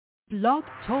Blog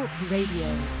Talk Radio.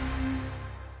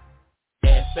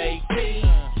 F-A-T-C-A-T,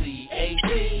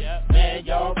 man,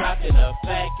 y'all rockin' a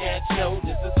Fat Cat show.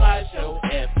 This is my show.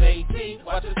 F-A-T,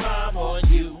 watch the time on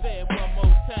you. Say it one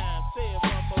more time.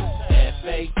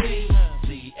 F-A-T-C-A-T,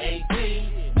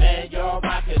 man, y'all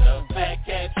rockin' a Fat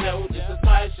Cat show. This is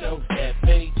my show.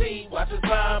 F-A-T, watch the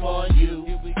time on you.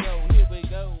 Here we go.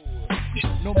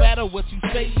 No matter what you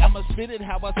say, I'ma spit it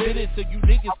how I spit it, so you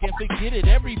niggas can't forget it.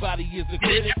 Everybody is a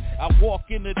critic. I walk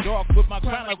in the dark with my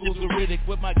chronicles Riddick,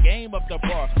 with my game up the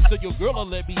bar, so your girl'll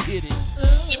let me hit it.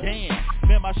 Damn,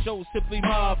 man, my show's simply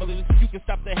marvelous. You can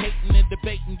stop the hating and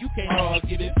debating, you can't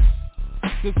argue it.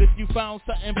 Cause if you found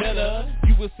something better,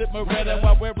 you would sip Moretta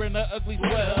while wearing an ugly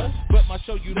sweater. But my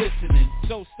show you listening,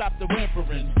 so stop the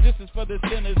whimpering. This is for the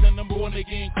sinners and the born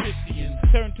again Christians.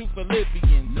 Turn to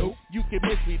Philippians. Nope, you can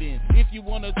miss me then. If you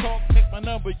wanna talk, take my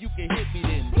number, you can hit me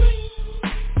then.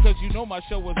 Cause you know my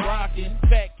show was rocking.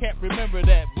 Fat Cat, remember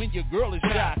that when your girl is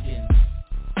shocking.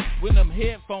 When them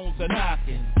headphones are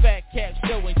knocking. Fat Cat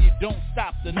show and you don't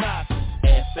stop the knocking.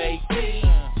 F-A-T-C-A-T,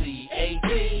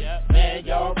 man,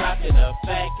 y'all rockin' a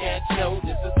Fat Cat show.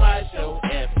 This is my show.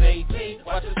 F-A-T,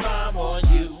 watch the time on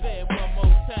you. Say it one more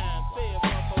time.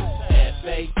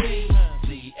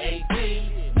 F-A-T-C-A-T,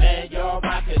 man, y'all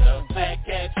rockin' a Fat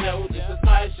Cat show. This is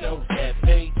my show.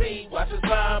 F-A-T, watch the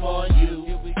time on you.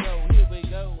 Here we go.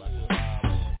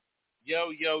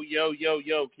 Yo,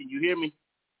 can you hear me?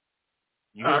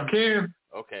 I can.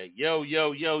 Okay, yo.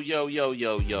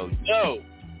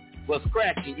 What's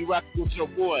cracking? You rockin' with your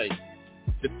boy,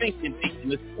 the thinking deacon,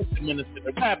 the sister minister,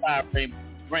 the Rabbi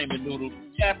Raymond Noodle,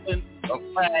 chaplain of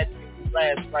Fried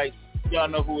Last Rights. Y'all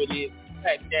know who it is,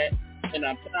 Fat Cat, and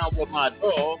I'm down with my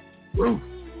dog, Bruce.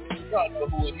 Y'all know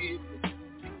who it is.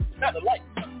 Got the light.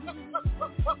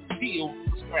 Deal.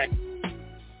 What's cracking?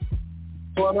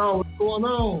 What's going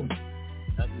on?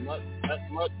 Nothing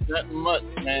much,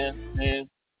 man.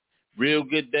 Real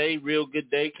good day,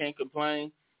 can't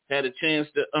complain. Had a chance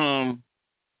to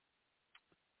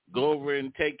go over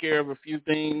and take care of a few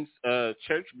things,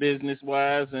 church business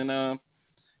wise, and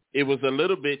it was a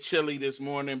little bit chilly this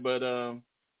morning, but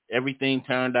everything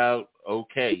turned out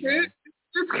okay.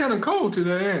 It's kind of cold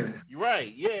today, ain't it? You're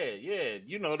right, yeah.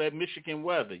 You know that Michigan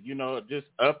weather, just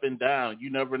up and down. You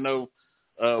never know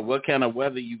what kind of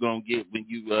weather you gonna get when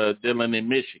you dealing in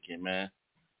Michigan, man.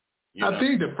 I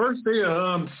think the first day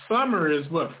of summer is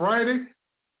what, Friday?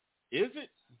 Is it?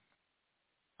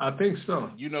 I think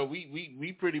so.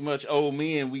 We pretty much old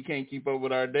men. We can't keep up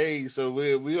with our days, so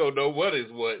we don't know what is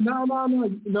what. No,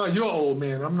 you're an old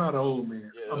man. I'm not an old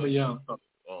man. Yeah. I'm a young fellow.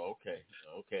 Oh, okay.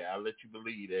 I'll let you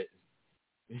believe that.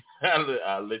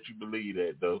 I'll let you believe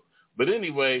that, though. But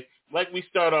anyway, like we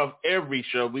start off every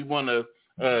show, we want to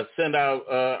send out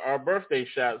our birthday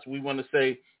shots. We want to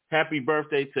say happy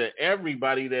birthday to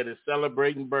everybody that is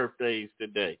celebrating birthdays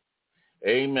today.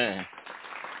 Amen.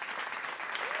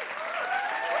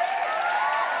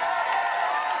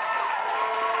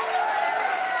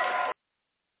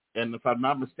 And if I'm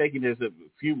not mistaken, there's a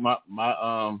few. My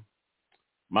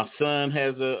son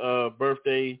has a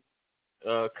birthday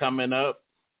coming up.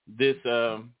 This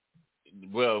not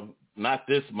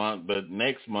this month, but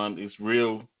next month. It's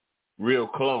real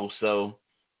close. So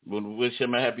we'll wish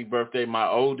him a happy birthday. My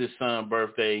oldest son's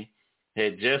birthday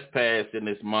had just passed in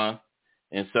this month,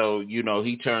 and so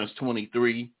he turns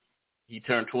 23. He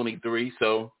turned 23.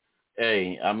 So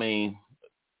hey, I mean,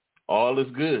 all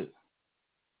is good.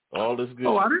 All is good.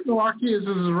 Oh, I didn't know our kids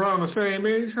was around the same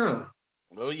age, huh?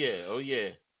 Oh yeah.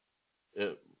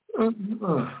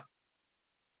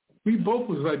 We both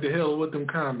was like the hell with them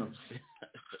condoms.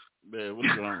 Man,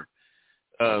 what's wrong?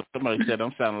 Somebody said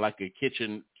I'm sounding like a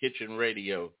kitchen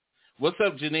radio. What's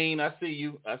up, Janine? I see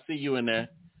you in there.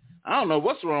 I don't know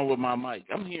what's wrong with my mic.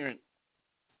 I'm hearing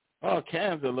all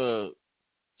kinds of little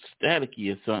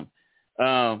staticky or something.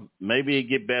 Maybe it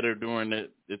get better during the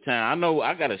time. I know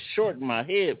I gotta shorten my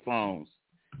headphones,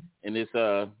 and it's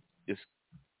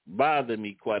bothering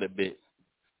me quite a bit.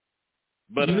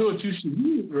 But you know what you should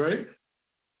do, right?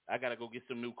 I gotta go get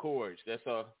some new cords. That's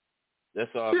all.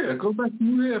 Yeah, go back to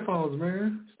new headphones,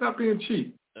 man. Stop being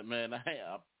cheap. Man,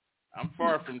 I'm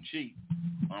far from cheap.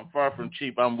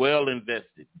 I'm well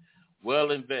invested.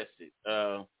 But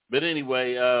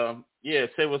anyway,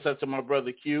 say what's up to my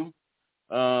brother Q.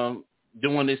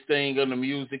 Doing this thing on the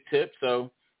music tip,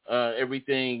 so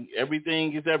everything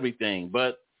is everything.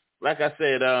 But like I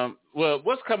said,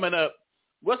 what's coming up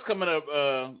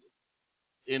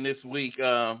in this week?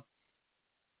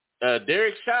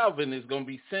 Derek Chauvin is going to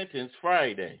be sentenced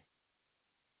Friday.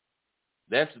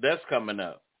 That's coming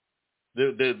up.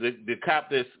 The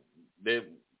cop that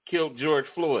killed George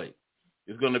Floyd.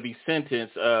 is going to be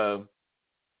sentenced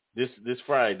this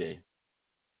Friday.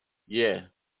 Yeah.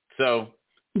 So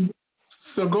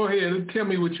go ahead and tell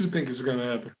me what you think is going to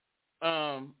happen.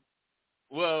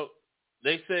 Well,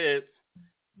 they said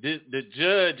the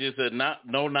judge is a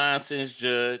no-nonsense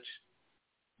judge.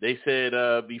 They said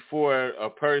before a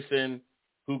person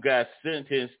who got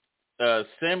sentenced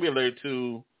similar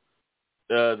to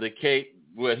the case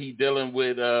where he dealing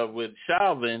with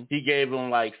Chauvin, he gave him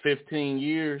like 15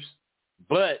 years.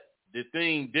 But the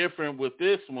thing different with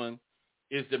this one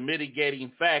is the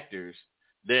mitigating factors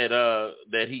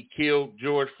that he killed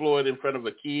George Floyd in front of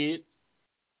a kid,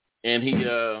 and he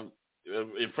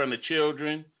in front of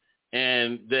children,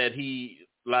 and that he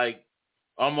like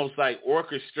almost like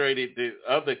orchestrated the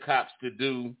other cops to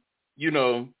do,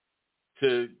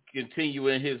 to continue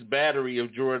in his battery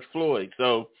of George Floyd.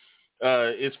 So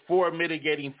it's 4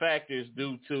 mitigating factors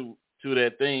due to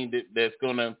that thing that's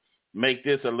going to make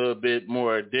this a little bit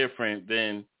more different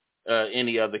than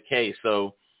any other case.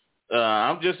 So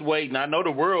I'm just waiting. I know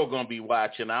the world going to be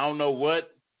watching. I don't know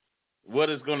what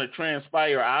is going to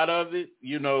transpire out of it.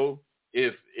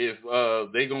 If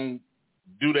they're going to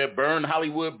do that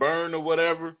Hollywood burn or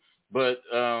whatever. But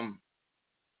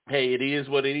hey, it is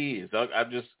what it is. I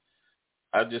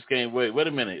just can't wait. Wait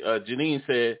a minute. Janine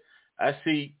said, I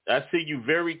see you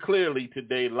very clearly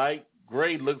today. Light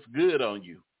gray looks good on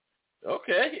you.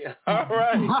 Okay. All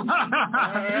right. All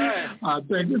right. I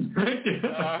think it's great.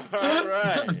 All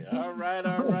right.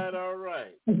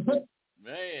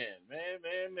 Man.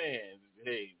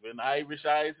 Hey, when Irish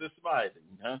eyes are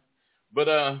smiling, huh? But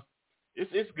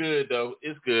it's good though.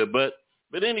 It's good. But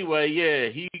anyway, yeah,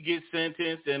 he gets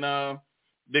sentenced, and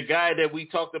the guy that we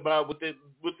talked about with the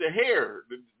hair,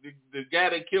 the guy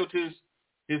that killed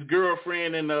his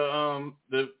girlfriend and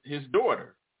his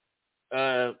daughter,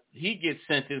 he gets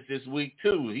sentenced this week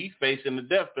too. He's facing the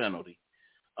death penalty.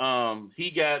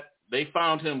 They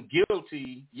found him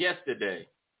guilty yesterday.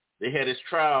 They had his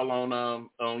trial on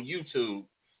YouTube,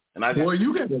 and boy,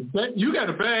 you got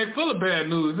a bag full of bad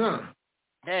news, huh?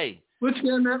 Hey, what you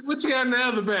got in the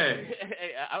other bag?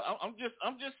 Hey, I'm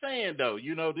just saying though.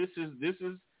 This is.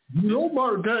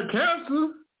 Mark got cancer.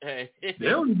 Hey,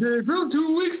 they only gave him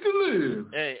 2 weeks to live.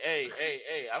 Hey.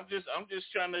 I'm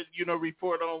just trying to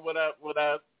report on what I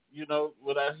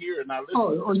hear and I listen.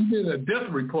 Oh, you mean a death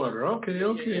reporter? Okay.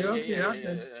 Yeah.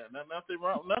 Nothing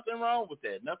wrong with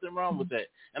that.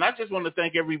 And I just want to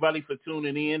thank everybody for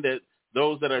tuning in.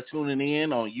 Those that are tuning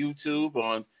in on YouTube,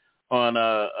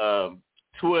 on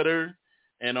Twitter,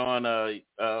 and on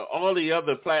all the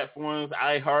other platforms,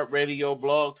 iHeartRadio,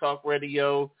 Blog Talk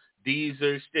Radio,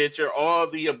 Deezer, Stitcher, all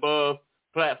the above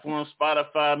platforms,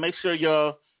 Spotify. Make sure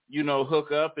y'all,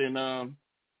 hook up and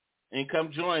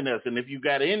come join us. And if you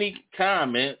got any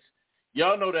comments,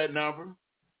 y'all know that number.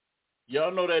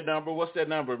 What's that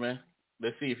number, man?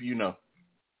 Let's see if you know.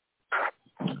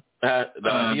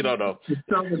 No, you don't know. It's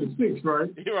starting with a 6, right?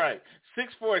 You're right.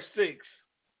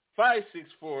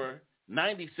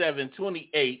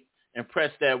 646-564-9728, and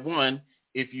press that 1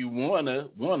 if you wanna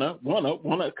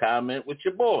comment with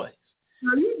your boys.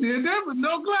 Now you did that with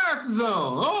no glasses on.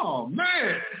 Oh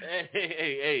man.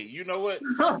 Hey, you know what?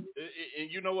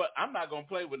 You know what? I'm not gonna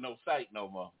play with no sight no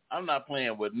more. I'm not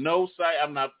playing with no sight.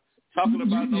 I'm not talking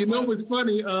about no. You know what's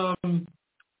funny?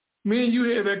 Me and you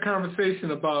had that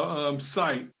conversation about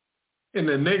sight, and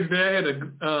the next day I had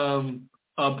an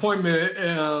appointment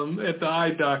at the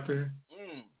eye doctor,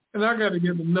 and I got to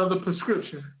get another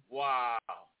prescription. Wow.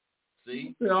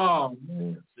 See? Oh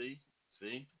man. See.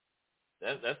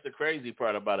 That's the crazy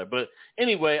part about it. But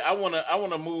anyway, I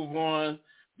wanna move on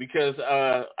because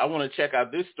I want to check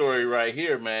out this story right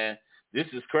here, man. This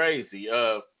is crazy.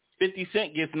 50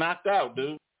 Cent gets knocked out,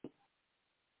 dude.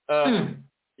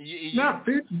 Not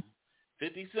 50.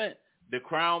 50 Cent, the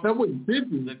crown. That was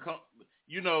 50.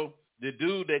 The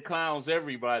dude that clowns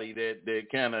everybody that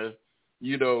kind of,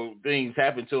 things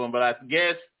happen to him. But I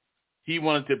guess he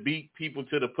wanted to beat people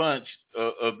to the punch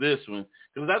of this one.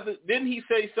 Because didn't he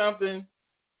say something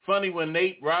funny when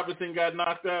Nate Robinson got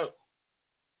knocked out?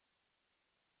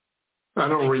 I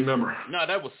don't remember. No,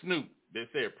 that was Snoop. They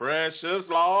said, "Precious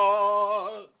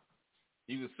Lord."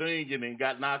 He was singing and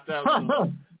got knocked out.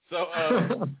 So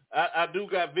I do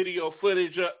got video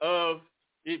footage of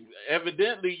it.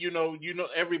 Evidently,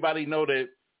 everybody know that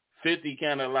 50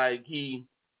 kind of like he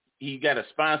got a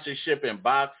sponsorship in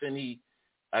boxing.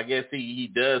 I guess he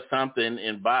does something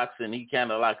in boxing. He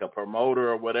kind of like a promoter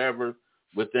or whatever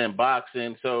within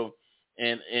boxing. So,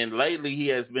 and lately he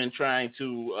has been trying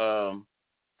to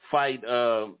fight,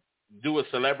 do a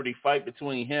celebrity fight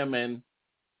between him and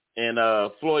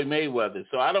Floyd Mayweather.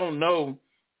 So I don't know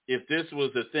if this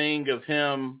was a thing of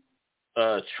him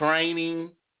trying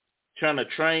to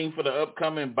train for the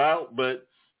upcoming bout, but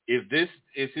if this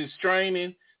is his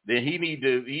training, then he need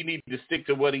to stick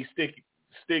to what he stick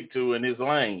to in his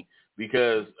lane,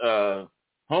 because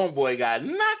homeboy got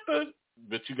knocked.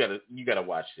 But you gotta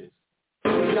watch this.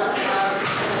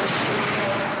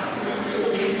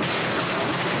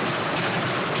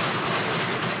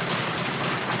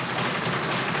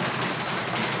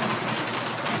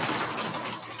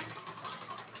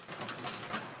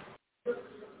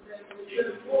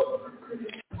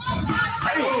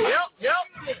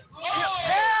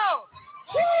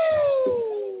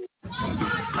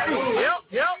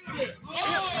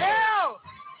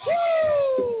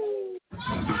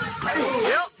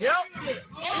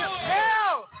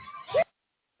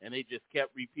 And they just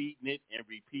kept repeating it and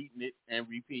repeating it and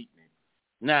repeating it.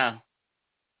 Now,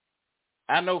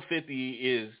 I know 50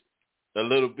 is a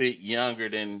little bit younger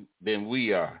than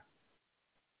we are.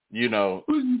 You know.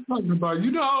 Who are you talking about?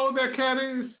 You know how old that cat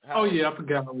is? Oh, yeah, I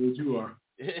forgot how old you are.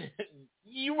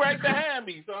 You right behind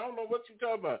me, so I don't know what you're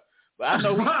talking about. But I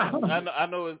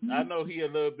know he a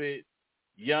little bit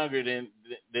younger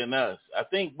than us. I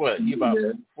think he about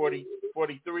 40,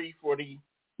 43, 40.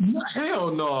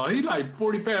 Hell no. He like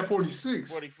 45, 46.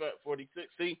 45, 46.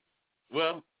 See?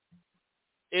 Well,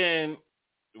 and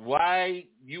why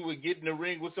you would get in the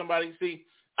ring with somebody, see,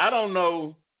 I don't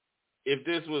know if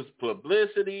this was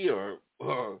publicity or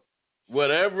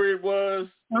whatever it was.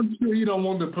 I'm sure you don't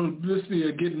want the publicity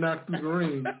of getting knocked through the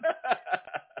ring.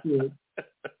 Yeah.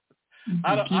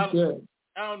 I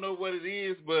don't know what it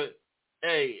is, but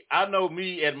hey, I know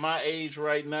me at my age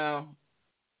right now,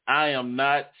 I am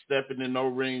not stepping in no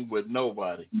ring with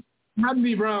nobody. How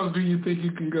many rounds do you think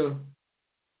you can go?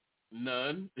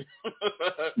 None.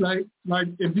 like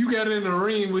if you got in the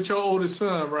ring with your oldest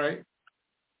son, right?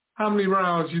 How many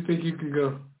rounds you think you can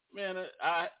go? Man,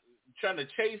 I trying to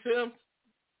chase him.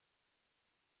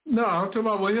 No, I'm talking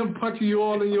about with him punching you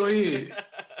all in your head.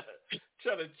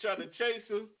 trying to chase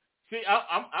him. See,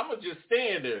 I'm gonna just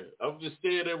stand there. I'm just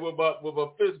standing there with a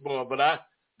fist ball.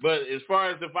 But as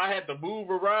far as if I had to move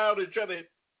around and try to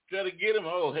get him,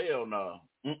 oh hell no.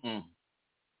 Mm-mm.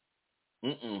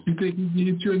 You think he can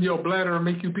hit you in your bladder and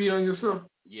make you pee on yourself?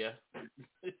 Yeah.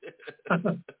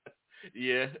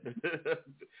 Yeah.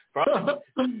 Probably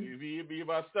if he in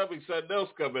my stomach, something else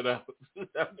coming out.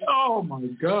 Oh my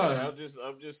God. I'm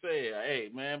just saying, hey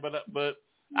man, but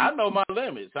I know my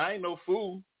limits. I ain't no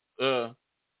fool.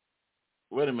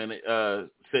 Wait a minute.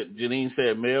 Janine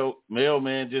said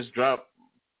mailman just dropped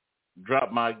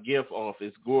my gift off.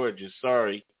 It's gorgeous.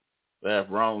 Sorry.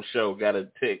 That wrong show. Got to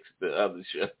text the other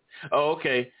show. Oh,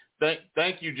 okay.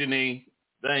 Thank you, Janine.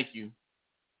 Thank you.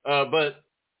 But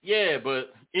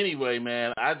anyway,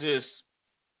 man, I just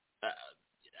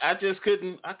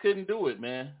couldn't do it,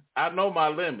 man. I know my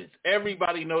limits.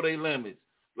 Everybody know their limits.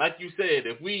 Like you said,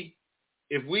 if we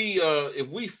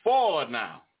fall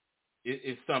now,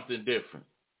 it's something different.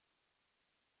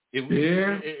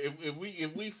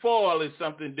 If we fall, it's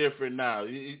something different now.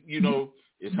 You know,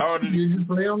 it's harder. You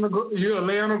lay on the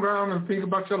ground and think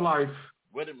about your life.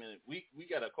 Wait a minute, we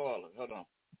got a caller. Hold on.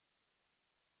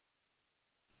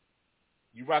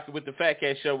 You rocking with the Fat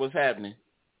Cat Show? What's happening?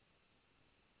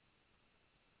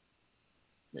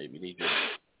 Maybe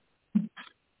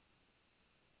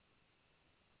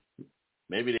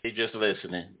they just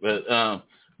listening.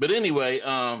 But anyway,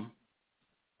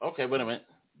 okay, wait a minute.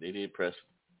 They did press.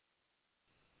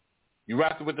 You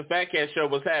rocking with the Fat Cat Show?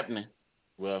 What's happening?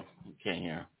 Well, you can't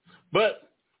hear him. But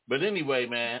anyway,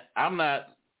 man, I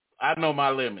know my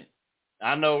limit.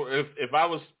 I know if I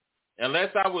was,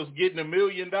 unless I was getting $1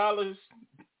 million, I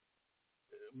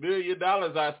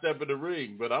step in the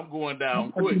ring. But I'm going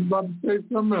down quick. I was about to say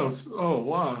something else. Oh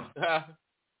wow.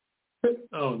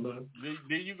 Oh no.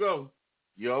 There you go.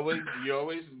 You always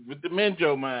with the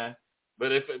Menjo mind. I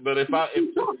think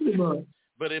he was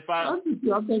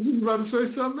about to say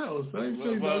something else. I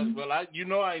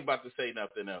ain't about to say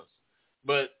nothing else.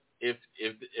 But if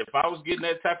I was getting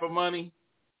that type of money,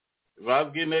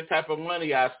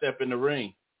 I'd step in the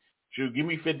ring. Shoot, give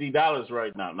me $50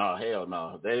 right now. No, hell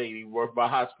no. That ain't even worth my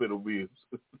hospital bills.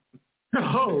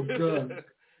 Oh God.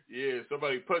 Yeah,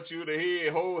 somebody punch you in the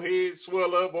head, whole head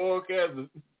swell up, all kinds of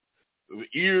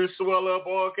ears swell up,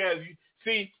 all kinds.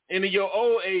 See, and in your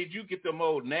old age, you get them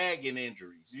old nagging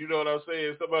injuries. You know what I'm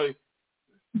saying? Somebody,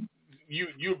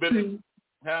 you've been,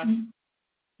 huh?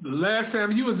 The last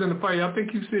time you was in the fight, I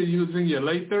think you said you was in your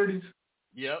late 30s.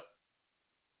 Yep.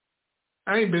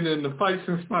 I ain't been in the fight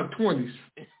since my 20s.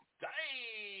 Dang.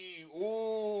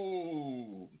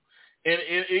 Ooh. And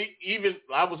even,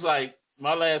 I was like,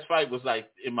 fight was like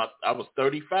I was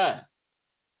 35,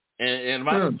 and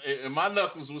my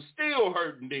knuckles was still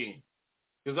hurting then,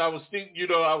 because I was still,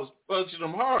 I was punching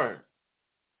them hard.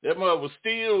 That mother was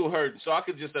still hurting, so I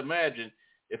could just imagine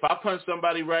if I punch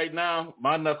somebody right now,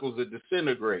 my knuckles would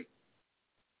disintegrate.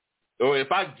 Or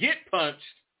if I get punched,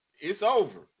 it's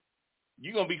over.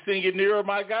 You're gonna be singing "Nearer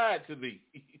My God" to me.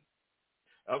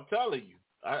 I'm telling you,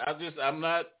 I'm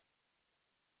not.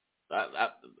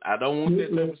 I don't want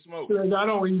that type of smoke. I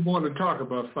don't even want to talk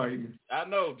about fighting. I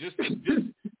know. Just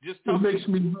talk.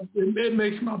 It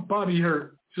makes my body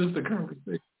hurt just the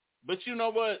conversation. But you know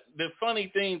what? The funny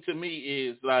thing to me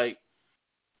is, like,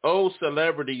 old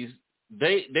celebrities,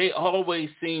 they always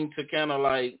seem to kind of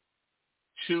like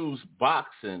choose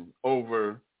boxing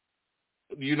over,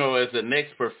 as a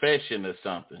next profession or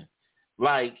something.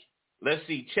 Like, let's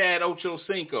see, Chad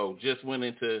Ochocinco just went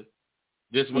into.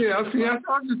 I just seen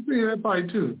that fight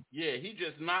too. Yeah, he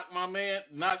just knocked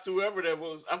whoever that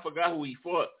was. I forgot who he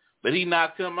fought, but he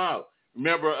knocked him out.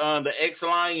 Remember, the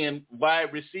ex-Lion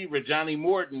wide receiver, Johnny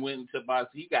Morton, went into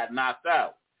boxing. He got knocked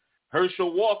out.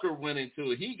 Herschel Walker went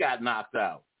into it. He got knocked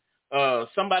out.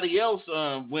 Somebody else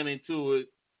went into it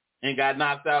and got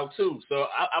knocked out too. So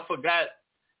I forgot,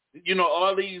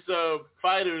 all these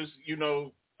fighters,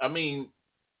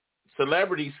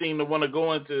 celebrities seem to want to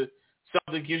go into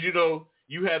something because,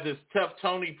 you have this tough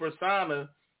Tony persona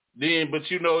then, but,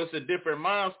 it's a different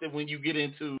mindset when you get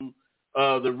into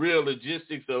the real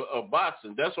logistics of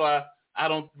boxing. That's why I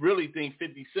don't really think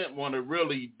 50 Cent want to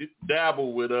really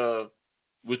dabble with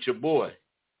your boy,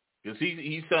 because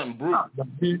he's something brutal.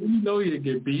 He'd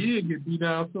get beat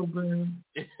down so bad.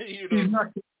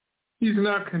 He's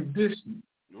not conditioned.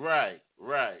 Right.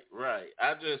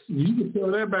 You can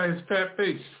tell that by his fat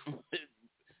face.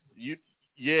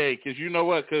 Because you know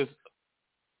what? Because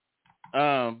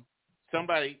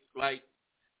somebody, like,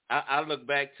 I look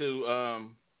back to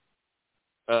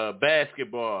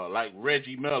basketball, like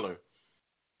Reggie Miller.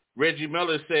 Reggie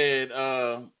Miller said,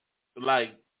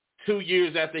 like 2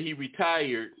 years after he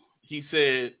retired, he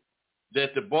said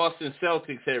that the Boston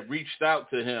Celtics had reached out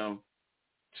to him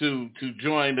to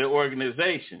join the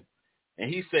organization. And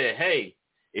he said, hey,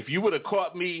 if you would have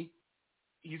caught me,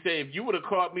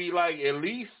 like at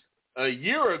least a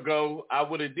year ago, I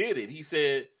would have did it. He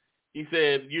said,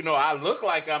 I look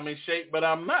like I'm in shape, but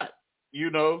I'm not,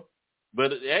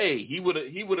 But hey, he would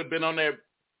have been on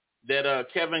that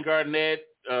Kevin Garnett,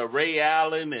 Ray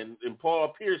Allen, and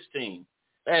Paul Pierce team.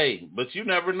 Hey, but you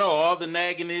never know. All the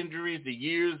nagging injuries, the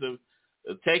years of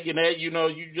taking that, you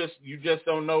just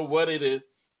don't know what it'll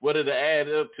add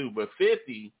up to. But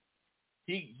 50,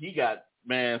 he got,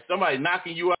 man, somebody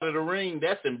knocking you out of the ring,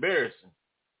 that's embarrassing.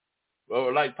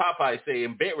 Or like Popeye say,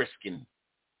 embarrassing.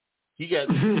 He got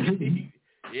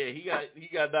he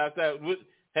got knocked out.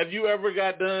 Have you ever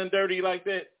got done dirty like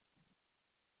that?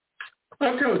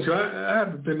 I told you, I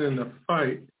haven't been in a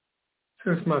fight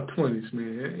since my 20s,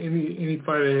 man. Any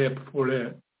fight I had before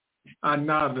that, I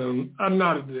knotted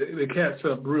the cats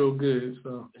up real good.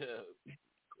 So.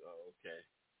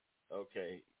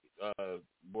 Okay.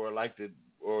 More like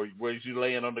or was you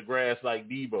laying on the grass like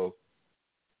Debo?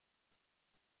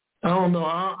 I don't know.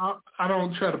 I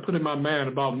don't try to put in my mind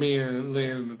about men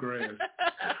laying in the grass.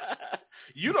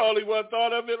 You the only one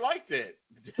thought of it like that.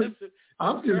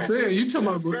 I'm just saying, you talking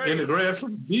about in the grass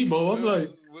like Debo. I'm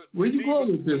like, where you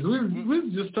going with this? We're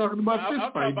just talking about this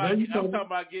fight. Now you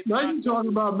talking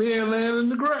about men laying in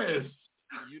the grass.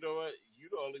 You know what? You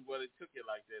the only one that took it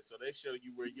like that. So they show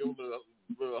you where your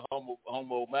little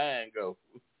homo mind go.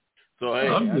 So hey,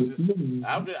 I'm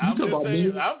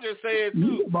just saying too.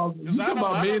 You talking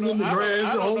about men in the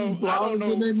grass, holding flowers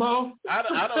in their mouth?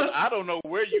 I don't know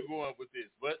where you're going with this,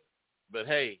 but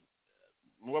hey,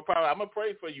 more power. I'm gonna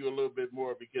pray for you a little bit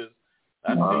more because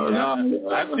I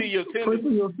see your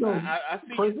tendencies.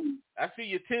 I see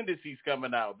your tendencies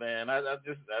coming out, man. I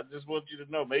just want you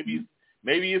to know maybe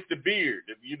it's the beard.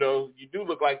 You do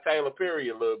look like Tyler Perry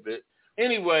a little bit.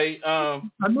 Anyway, I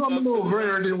know I'm a little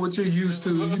rarer than what you're used to.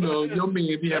 Your men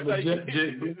be having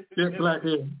jet black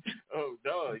hair. Oh,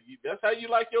 no, that's how you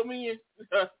like your men?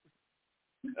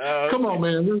 Come on,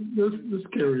 man. Let's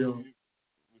carry on.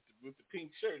 With the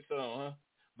pink shirts on, huh?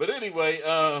 But anyway,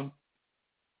 our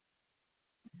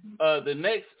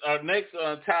next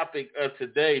topic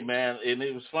today, man, and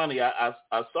it was funny. I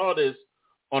saw this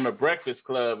on the Breakfast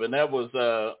Club, and that was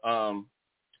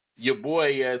your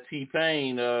boy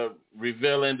T-Pain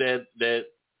revealing that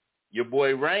your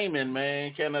boy Raymond,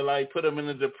 man, kind of like put him in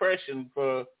a depression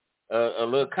for a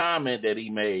little comment that he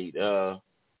made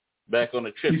back on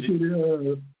the trip.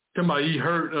 Talking about he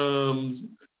hurt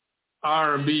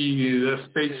R&B, that's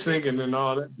fake singing and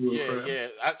all that. Yeah.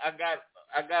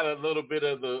 I got a little bit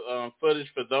of the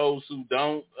footage for those who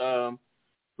don't,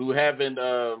 who haven't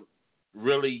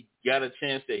really got a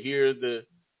chance to hear the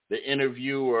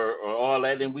interview or all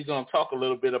that, and we're gonna talk a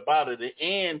little bit about it.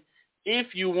 And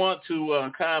if you want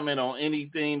to comment on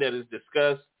anything that is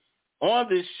discussed on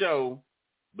this show,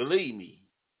 believe me,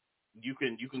 you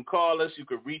can call us. You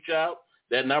can reach out.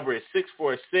 That number is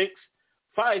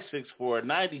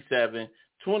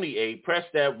 646-564-9728. Press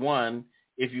that 1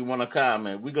 if you want to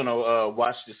comment. We're going to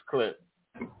watch this clip.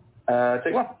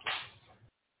 Take one.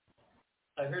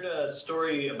 I heard a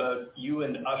story about you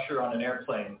and Usher on an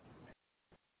airplane.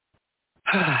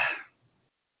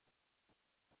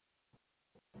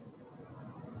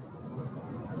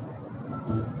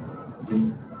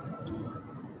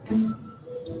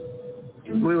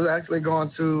 We was actually going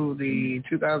to the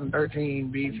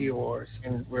 2013 BET Awards,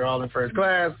 and we were all in first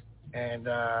class, and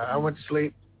I went to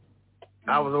sleep.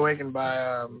 I was awakened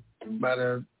by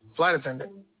the flight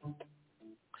attendant.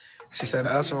 She said,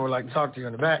 Usher would like to talk to you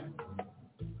in the back.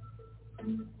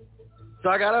 So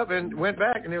I got up and went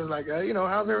back, and it was like,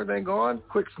 how's everything going?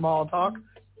 Quick, small talk,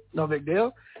 no big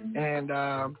deal. And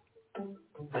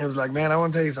it was like, man, I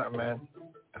want to tell you something, man.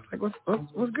 I was like, what's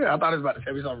good? I thought he was about to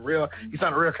tell me something real. He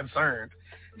sounded real concerned.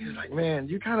 He was like, man,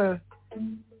 you kind of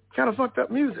fucked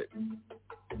up music.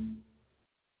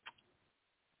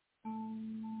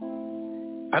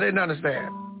 I didn't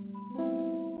understand.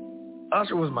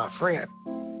 Usher was my friend.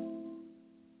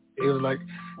 He was like,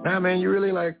 nah, man, you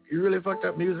really fucked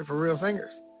up music for real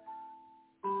singers.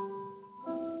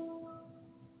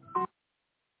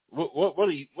 What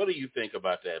do you think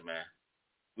about that, man?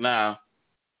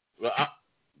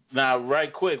 Now,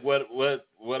 right quick, what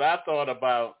I thought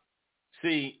about.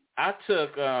 See, I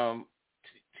took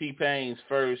T-Pain's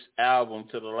first album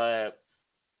to the lab,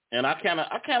 and I kind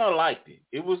of liked it.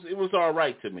 It was all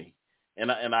right to me,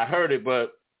 and I heard it,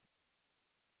 but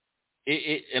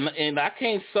and I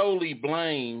can't solely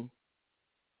blame,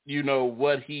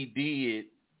 what he did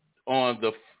on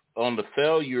the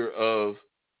failure of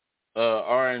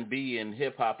R&B and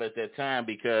hip hop at that time,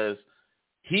 because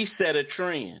he set a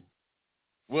trend.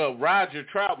 Well, Roger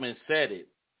Troutman said it,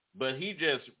 but he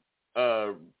just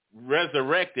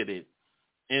resurrected it,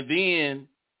 and then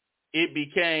it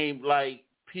became like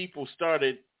people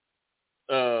started,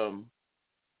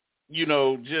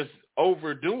 just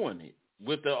overdoing it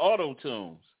with the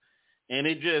auto-tunes, and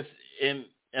it just and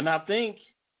I think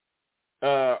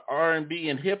R&B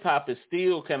and hip hop is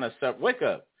still kind of wake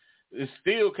up. It's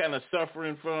still kind of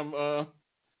suffering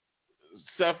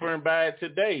by it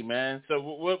today, man. So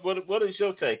what is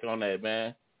your take on that,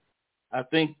 man? I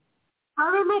don't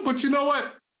know, but you know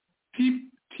what?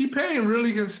 T-Pain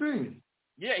really can sing.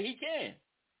 Yeah, he can.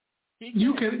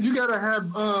 You gotta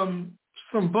have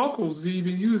some vocals to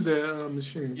even use that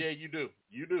machine. Yeah, you do.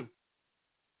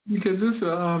 Because it's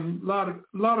a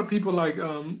lot of people like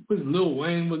with Lil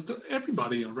Wayne,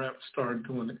 everybody in rap started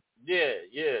doing it. Yeah.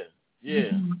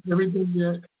 Everything.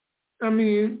 Yeah. I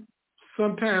mean,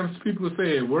 sometimes people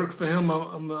say it works for him.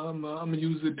 I'm gonna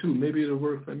use it too. Maybe it'll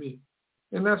work for me.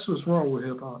 And that's what's wrong with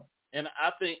hip hop. And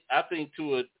I think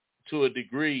to a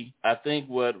degree, I think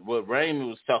what Raymond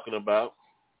was talking about.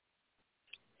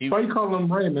 Why you call him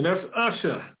Raymond? That's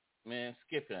Usher. Man,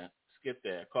 skip that.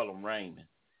 I call him Raymond.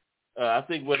 I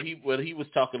think what he was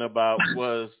talking about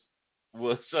was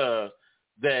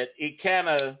that it kind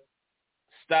of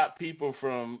stopped people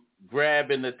from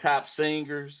grabbing the top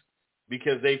singers,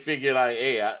 because they figure like,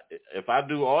 hey, if I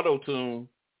do auto-tune,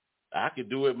 I could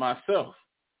do it myself.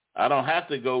 I don't have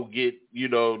to go get,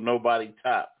 nobody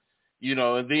top,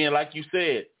 and then like you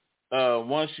said,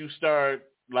 once you start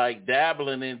like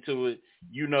dabbling into it,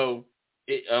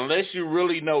 unless you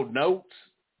really know notes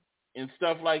and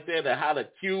stuff like that, and how to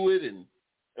cue it and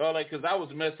all that, because I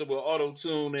was messing with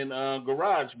auto-tune and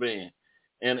GarageBand,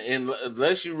 and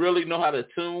unless you really know how to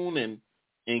tune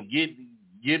and get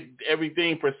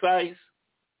everything precise,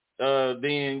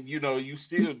 then you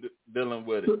still dealing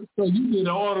with it. So you did an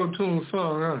auto-tune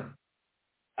song,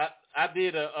 huh? I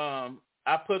did I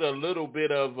put a little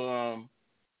bit of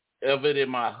it in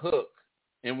my hook,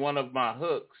 in one of my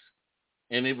hooks,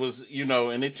 and it was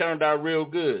and it turned out real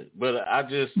good. But I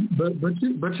just but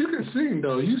you can sing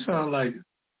though. You sound like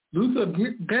Luther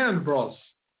Vandross.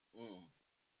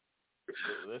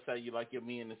 That's how you like your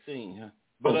men to sing, huh?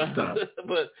 But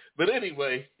but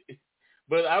anyway.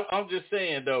 But I'm just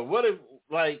saying, though, what if,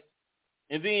 like,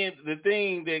 and then the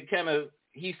thing that kind of,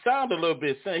 he sounded a little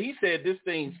bit, he said this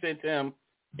thing sent him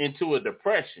into a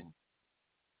depression.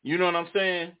 You know what I'm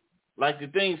saying? Like, the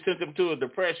thing sent him to a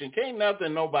depression. Can't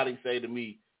nobody say to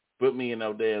me, put me in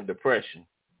no damn depression.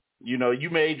 You know, you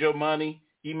made your money.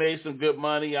 He made some good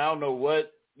money. I don't know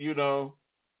what, you know,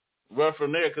 run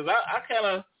from there. Because I kind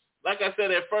of, like I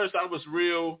said at first, I was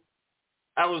real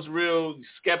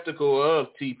skeptical of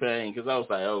T-Pain because I was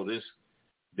like, oh, this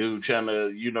dude trying to,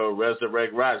 you know,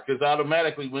 resurrect Roger. Because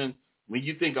automatically when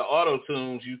you think of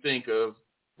auto-tunes, you think of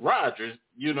Roger.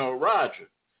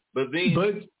 But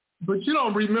then... But you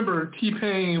don't remember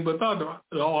T-Pain without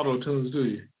the auto-tunes, do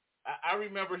you? I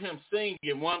remember him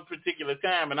singing one particular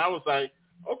time, and I was like,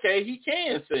 okay, he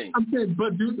can sing. Okay,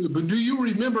 but do you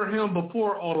remember him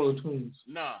before auto-tunes?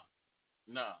 No.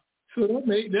 So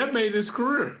that made his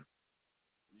career.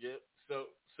 Yeah.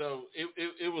 So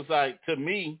it was like to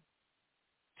me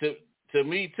too,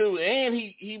 and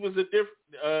he was a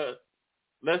different,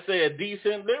 let's say a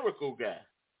decent lyrical guy.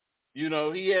 You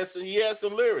know, he had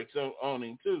some lyrics on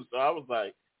him too. So I was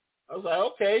like,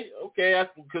 okay,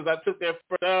 because I took that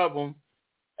first album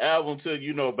to,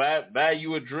 you know, buy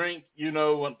you a drink. You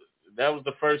know, that was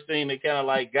the first thing that kind of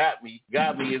like got me.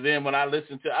 And then when I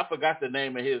listened to, I forgot the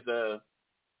name of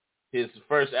his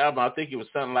first album. I think it was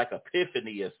something like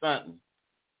Epiphany or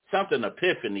something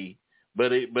Epiphany.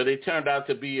 But it turned out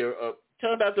to be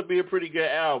a pretty good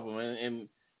album. And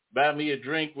Buy Me a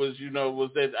Drink was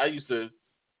that I used to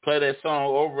play that song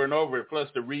over and over, plus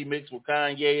the remix with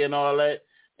Kanye and all that.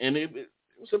 And it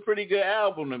was a pretty good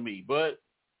album to me. But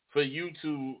for you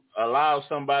to allow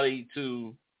somebody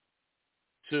to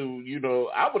you know,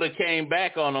 I would have came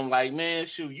back on them like, man,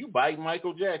 shoot, you bite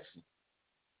Michael Jackson.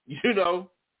 You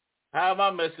know, how am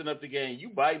I messing up the game? You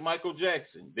bite Michael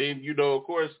Jackson. Then, you know, of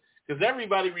course, because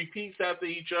everybody repeats after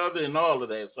each other and all of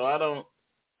that. So I don't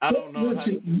know.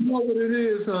 You know what it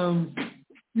is?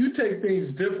 You take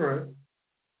things different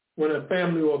when a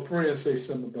family or a friend say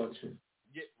something about you.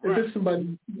 Yeah, right. If it's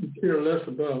somebody you care less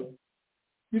about,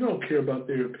 you don't care about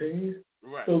their opinion.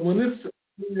 Right. So when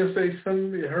you say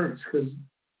something, it hurts because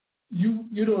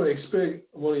you don't expect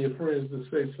one of your friends to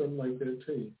say something like that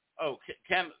to you. Oh,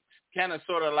 kind of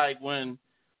sort of like when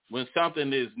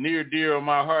something is near dear on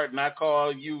my heart and I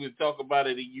call you and talk about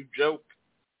it and you joke.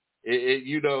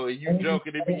 You know, and you joke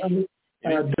and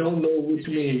I don't know what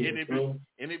you mean.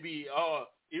 And it'd be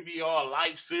all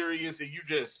life serious and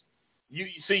you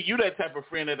see you that type of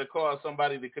friend that'll cause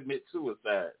somebody to commit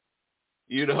suicide.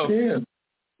 You know? Yeah.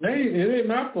 Hey, it ain't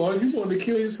my fault. You wanted to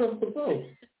kill yourself before.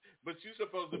 But you're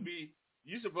supposed to be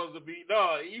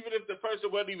no, even if the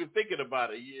person wasn't even thinking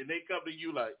about it and they come to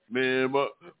you like, man,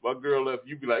 my girl left,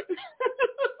 you be like,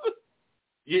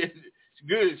 yeah, it's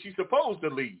good. She's supposed to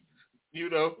leave. You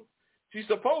know? She's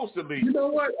supposed to leave. You know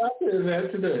what? I said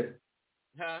that today.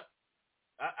 Huh?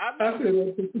 I said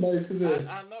that to somebody today.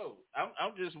 I know.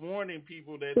 I'm just warning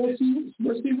people that. But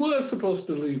she was supposed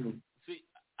to leave him. See,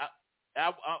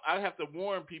 I have to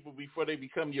warn people before they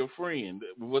become your friend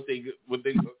what they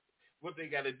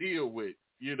got to deal with.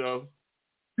 You know.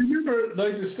 Remember,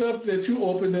 like the stuff that you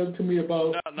opened up to me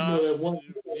about. No, you know, that one.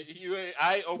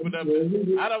 I opened up.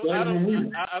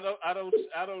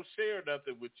 I don't share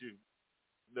nothing with you.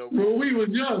 No. Well, we was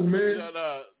young, man.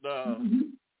 No.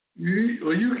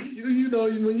 You know,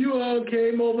 when you all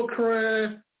came over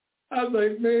crying, I was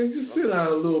like, man, just sit down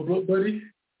a little bit, buddy.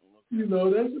 You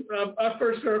know, I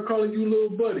first started calling you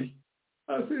little buddy.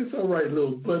 I said, it's all right,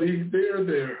 little buddy.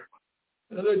 There.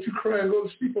 I let you cry and go to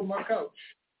sleep on my couch.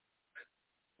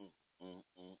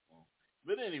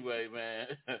 But anyway, man,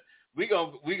 we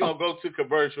gonna go to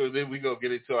commercial, and then we gonna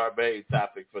get into our main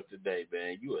topic for today,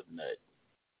 man. You a nut.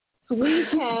 We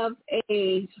have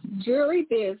a jewelry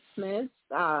business,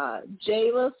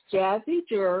 Jayla's Jazzy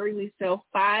Jewelry. We sell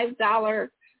 $5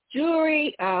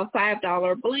 jewelry,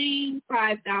 $5 bling,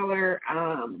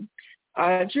 $5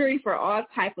 jewelry for all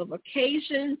type of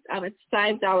occasions. It's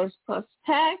 $5 plus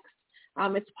tax.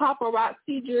 It's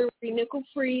paparazzi jewelry,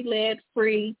 nickel-free,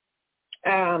 lead-free.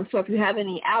 So if you have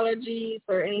any allergies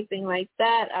or anything like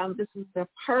that, this is the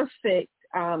perfect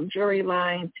jewelry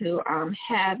line to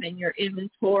have in your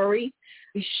inventory.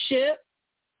 We ship.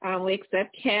 We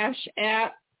accept Cash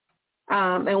App.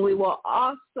 And we will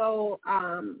also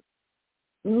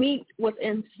meet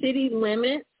within city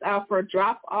limits for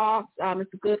drop-offs.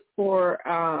 It's good for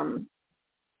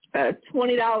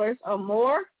 $20 or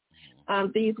more.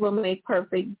 These will make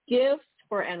perfect gifts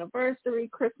for anniversary,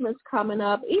 Christmas coming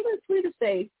up, even Sweetest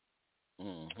Day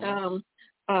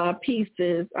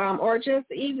pieces, or just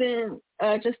even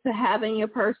just to have in your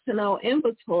personal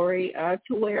inventory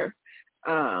to wear.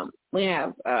 We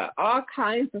have all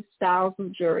kinds of styles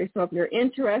of jewelry. So if you're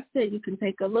interested, you can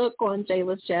take a look on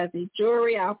Jayla's Jazzy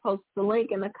Jewelry. I'll post the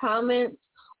link in the comments,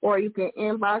 or you can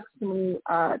inbox me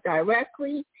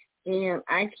directly. and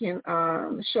I can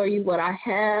show you what I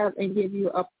have and give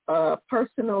you a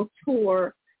personal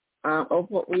tour of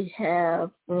what we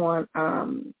have on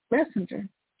Messenger.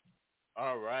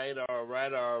 All right.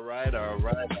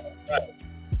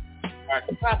 Our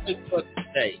topic for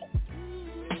today.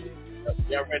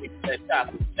 Y'all ready for that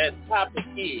topic? That topic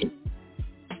is,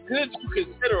 could you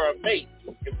consider a mate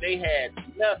if they had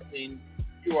nothing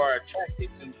you are attracted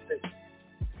to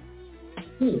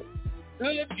physically?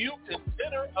 Could you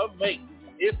consider a mate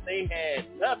if they had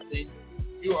nothing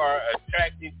you are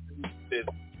attracted to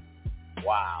physically?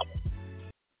 Wow.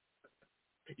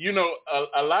 You know,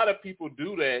 a lot of people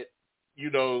do that, you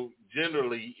know,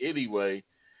 generally anyway.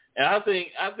 And I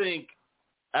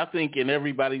think in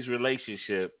everybody's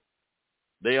relationship,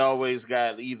 they always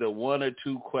got either one or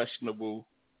two questionable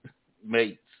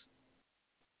mates.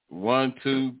 1,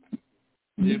 2,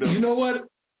 you know. You know what?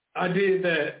 I did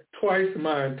that twice in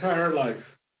my entire life.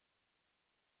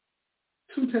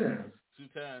 2 times. 2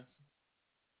 times?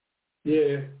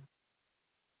 Yeah.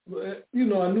 But, you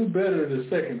know, I knew better the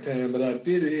second time, but I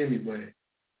did it anyway.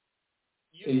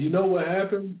 And you know what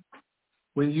happened?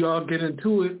 When you all get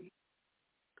into it,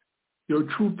 your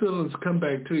true feelings come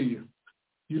back to you.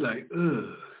 You like,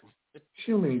 ugh,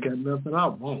 she ain't got nothing I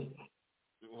want.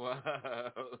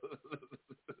 Wow.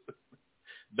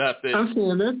 Not that. I'm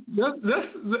saying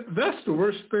that's the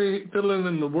worst feeling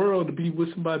in the world, to be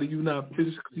with somebody you're not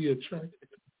physically attracted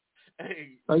to.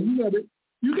 Hey. Like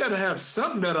you gotta have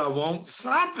something that I want.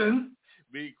 Something.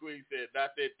 B Queen said,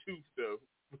 not that tooth though.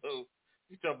 So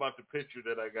you talking about the picture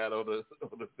that I got on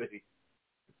the thing.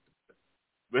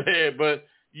 But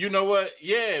you know what?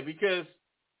 Yeah, because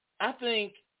I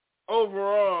think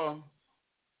overall,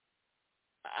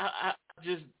 I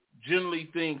just generally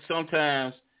think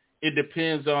sometimes it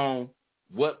depends on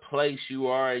what place you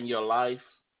are in your life.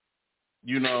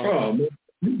 You know. Oh man,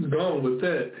 you can go on with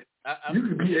that. You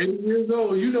could be 80 years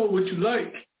old. You know what you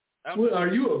like. Are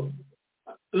you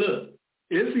look?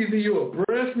 It's either you're a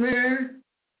breast man,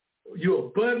 you're a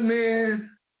butt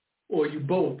man, or you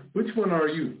both. Which one are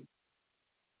you?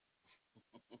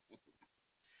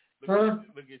 Look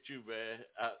at you, man.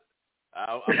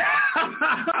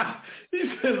 He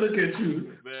said, "Look at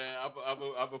you, man."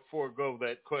 I'm a forego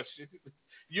that question.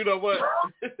 You know what?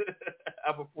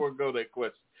 I'm a forego that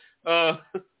question.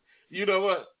 You know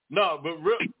what? No, but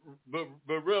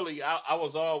really, I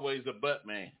was always a butt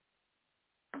man.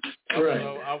 Right.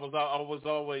 I was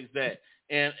always that.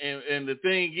 And the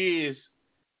thing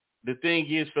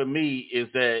is for me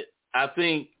is that I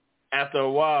think after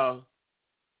a while.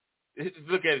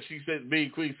 Look at it. She said, B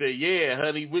Queen said, "Yeah,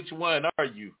 honey, which one are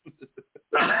you?"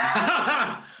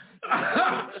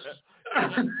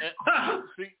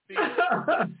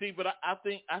 see, but I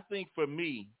think for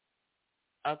me,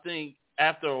 I think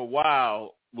after a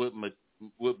while with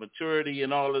maturity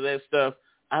and all of that stuff,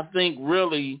 I think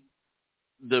really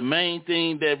the main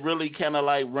thing that really kind of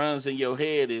like runs in your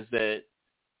head is that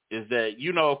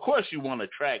you know, of course you want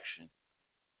attraction,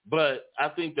 but I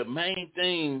think the main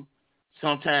thing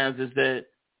sometimes is that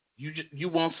you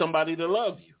want somebody to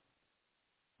love you.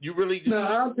 You really do. No,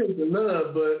 I'll take the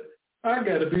love, but I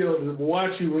got to be able to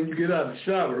watch you when you get out of the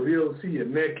shower, be able to see you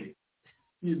naked,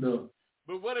 you know.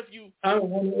 But what if you? I don't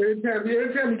want to, every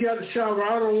time you get out of the shower,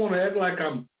 I don't want to act like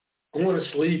I'm going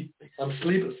to sleep. I'm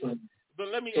asleep or something. But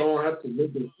let me. So I don't have to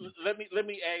look at you. Let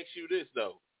me ask you this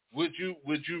though: Would you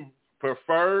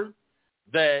prefer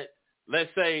that? Let's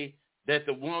say that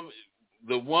the woman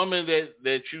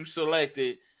that you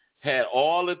selected had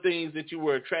all the things that you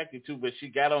were attracted to, but she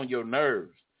got on your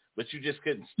nerves, but you just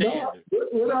couldn't stand her.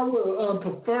 What I would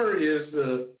prefer is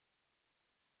to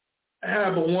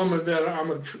have a woman that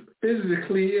I'm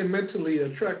physically and mentally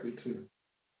attracted to.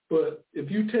 But if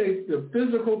you take the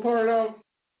physical part out,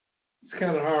 it's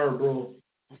kind of hard, bro.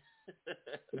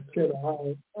 It's kind of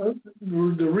hard.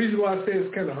 The reason why I say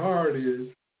it's kind of hard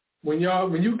is when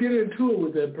you get into it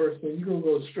with that person, you're gonna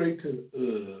go straight to.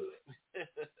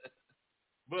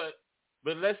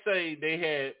 But let's say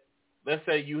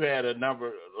you had a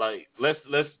number, like let's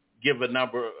give a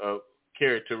number of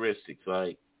characteristics.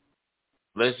 Like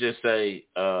let's just say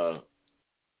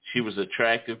she was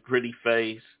attractive, pretty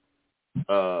face.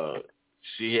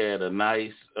 She had a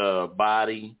nice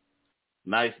body,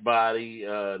 nice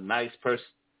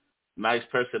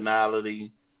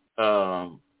personality.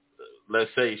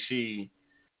 Let's say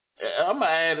I'm gonna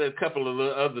add a couple of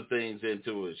other things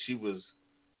into it. She was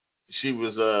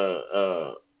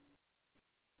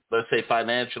let's say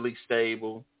financially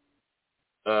stable,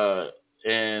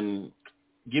 and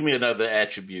give me another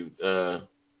attribute. I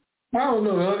don't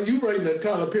know. You writing a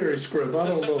Tyler Perry script? I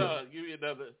don't know. No, give me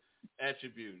another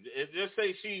attribute. Just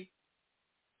say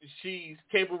she's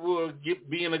capable of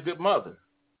being a good mother.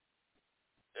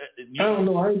 I don't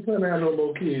know. I ain't trying to have no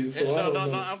more kids. So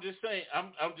no. I'm just saying.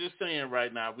 I'm just saying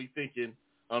right now. We thinking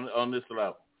on this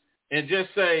level, and just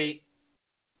say,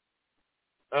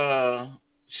 but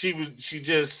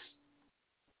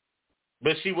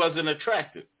she wasn't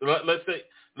attractive. Let's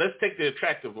take the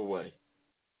attractive away.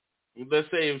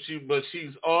 Let's say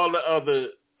she's all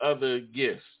the other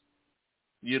gifts.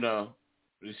 You know,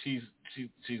 she's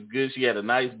good. She had a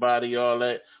nice body, all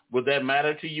that. Would that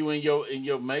matter to you and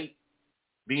your mate?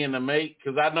 Being a mate?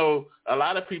 Because I know a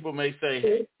lot of people may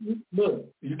say, look,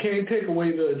 you can't take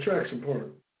away the attraction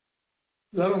part.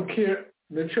 I don't care.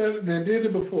 They did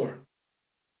it before.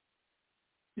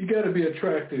 You got to be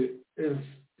attracted. And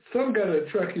some got to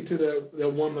attract you to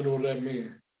that woman or that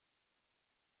man.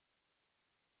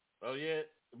 Oh, yeah.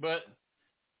 But,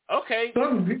 okay.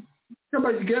 You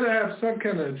got to have some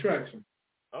kind of attraction.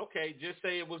 Okay, just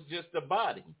say it was just the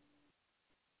body.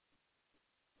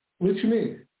 What you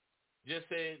mean? Just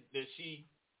said that she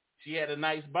had a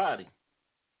nice body.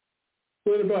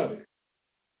 What about it?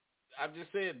 I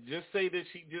just say that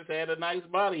she just had a nice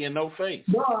body and no face.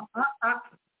 No,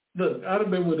 look, I'd have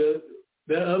been with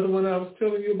that other one I was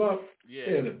telling you about. Yeah.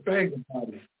 She had a banging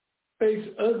body. Face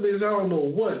ugly as I don't know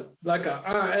what, like an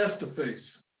Aunt Esther face.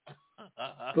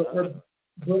 but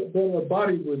her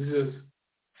body was just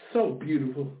so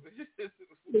beautiful.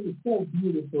 It was so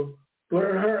beautiful. But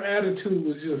her attitude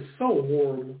was just so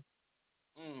horrible.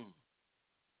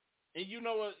 And you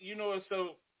know what's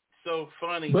so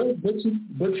funny.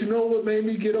 But you know what made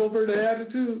me get over the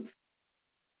attitude?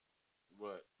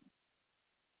 What?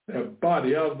 That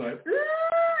body. I was like,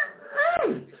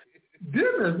 this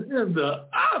is in the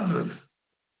oven.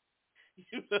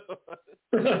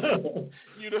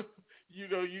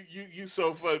 You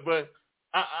so funny. But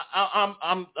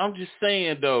I'm just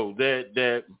saying though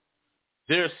that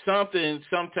there's something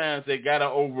sometimes they gotta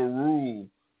overrule.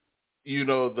 You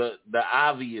know, the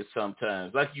obvious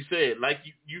sometimes. Like you said, like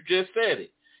you just said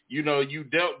it. You know, you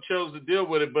chose to deal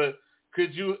with it, but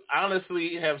could you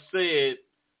honestly have said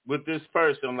with this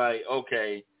person, like,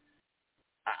 okay,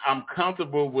 I'm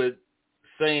comfortable with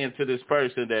saying to this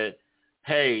person that,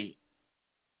 hey,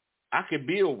 I could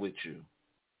build with you.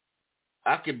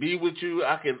 I could be with you.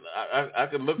 I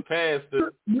could look past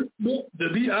the... To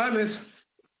be honest,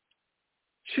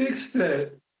 chicks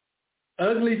that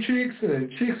ugly chicks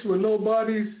and chicks with no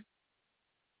bodies,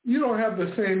 you don't have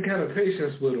the same kind of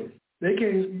patience with them.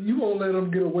 You won't let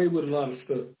them get away with a lot of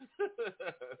stuff.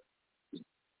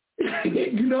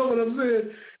 You know what I'm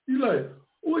saying? You like,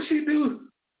 what she do?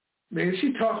 Man,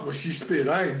 she talk when she spit.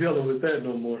 I ain't dealing with that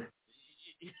no more.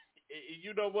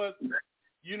 You know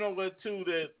what? Too,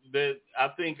 that I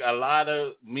think a lot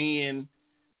of men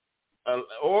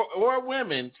or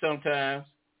women sometimes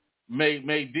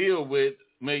may deal with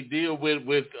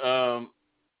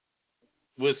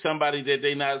somebody that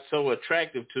they're not so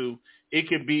attractive to. It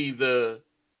could be the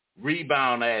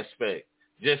rebound aspect.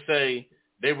 Just say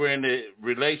they were in a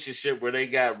relationship where they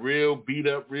got real beat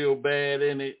up real bad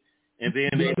in it, and then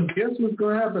guess what's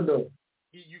gonna happen though?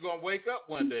 You're gonna wake up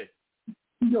one day.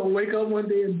 You're gonna wake up one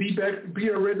day and be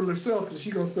her regular self, and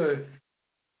she gonna say,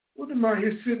 "What am I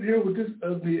here sitting here with this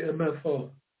ugly MFO?"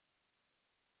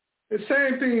 The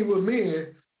same thing with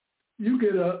men. You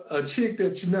get a chick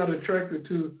that you're not attracted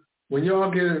to. When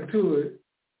y'all get into it,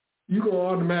 you gonna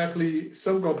automatically,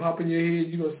 something gonna pop in your head.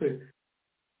 You gonna say,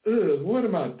 "Ugh, what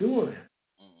am I doing?"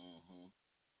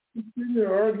 You're sitting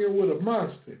there arguing with a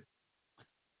monster.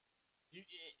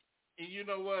 You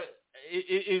know what?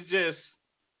 It's just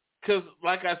because,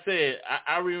 like I said,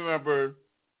 I remember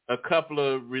a couple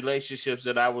of relationships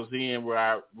that I was in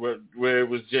where it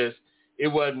was just, it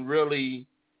wasn't really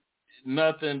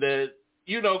nothing that,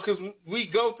 you know, because we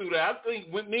go through that. I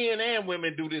think men and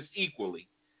women do this equally,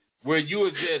 where you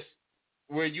would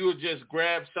just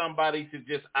grab somebody to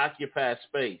just occupy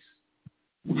space.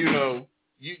 You know,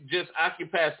 you just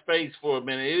occupy space for a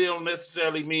minute. It don't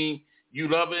necessarily mean you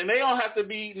love it, and they don't have to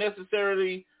be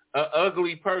necessarily an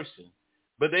ugly person,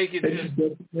 but they can they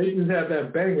just have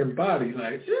that banging body,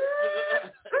 like.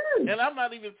 And I'm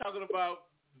not even talking about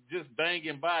just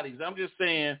banging bodies. I'm just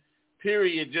saying,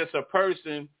 period, just a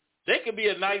person. They could be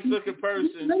a nice-looking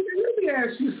person. Let me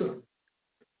ask you something.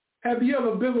 Have you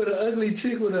ever been with an ugly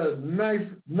chick with a nice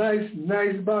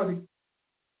body?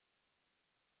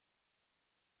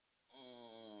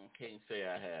 Can't say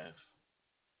I have.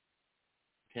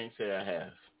 Can't say I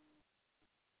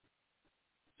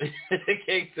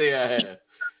have.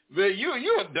 Man,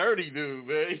 you a dirty dude,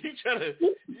 man. You trying to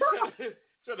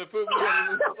put me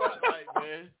on the spotlight,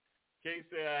 man. Can't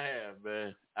say I have,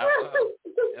 man.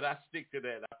 And I stick to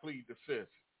that. I plead the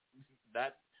fifth.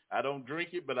 I don't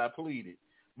drink it, but I plead it.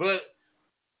 But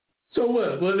so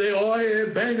what? Well, they all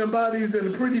had banging bodies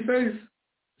and a pretty face.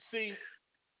 See,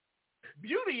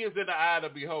 beauty is in the eye of the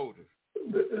beholder.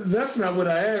 That's not what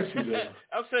I asked you, though.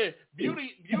 I'm saying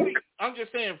beauty. I'm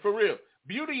just saying for real.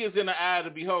 Beauty is in the eye of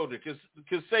the beholder. Cause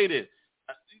say this.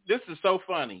 This is so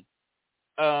funny.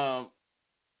 I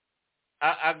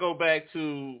go back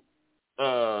to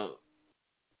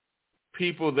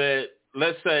people that,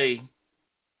 let's say,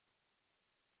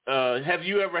 have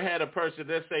you ever had a person,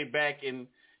 let's say back in,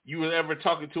 you were ever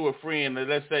talking to a friend,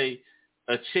 let's say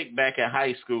a chick back in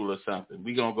high school or something.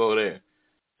 We gonna go there.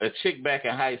 A chick back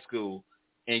in high school,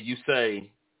 and you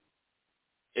say,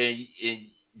 and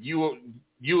you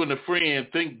and a friend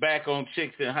think back on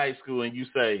chicks in high school, and you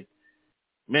say,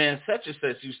 man, such and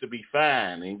such used to be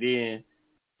fine, and then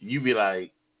you be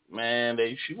like, man,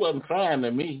 she wasn't fine to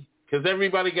me, because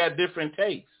everybody got different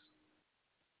tastes.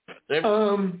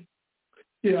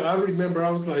 Yeah, I remember I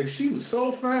was like, she was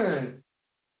so fine.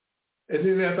 And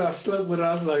then after I slept with her,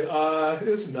 I was like,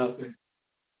 it's nothing.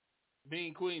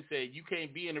 Bean Queen said, you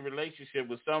can't be in a relationship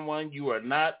with someone you are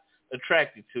not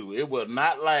attracted to. It will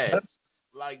not last.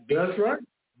 That's right.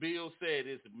 Bill said,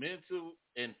 it's mental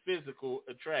and physical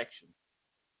attraction.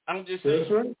 I'm just saying.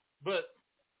 That's right. But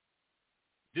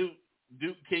can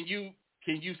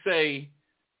you say,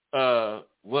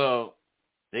 well,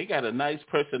 they got a nice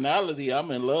personality.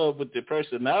 I'm in love with their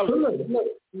personality. Look,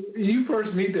 you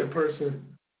first meet that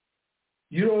person.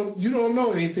 You don't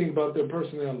know anything about their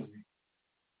personality.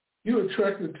 You're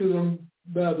attracted to them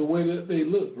by the way that they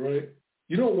look, right?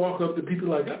 You don't walk up to people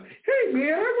like, hey,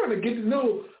 man, I want to get to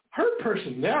know her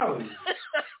personality.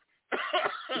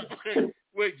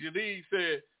 Wait, Janine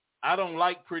said, I don't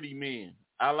like pretty men.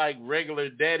 I like regular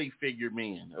daddy figure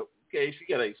men. Okay, she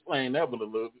got to explain that one a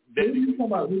little bit. What are you talking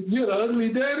about? You're the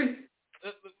ugly daddy?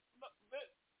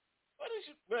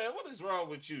 What is wrong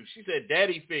with you? She said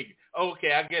daddy figure.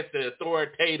 Okay, I guess the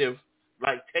authoritative,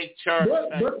 like take charge.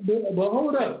 But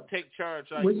hold up. Take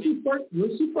charge. Like when she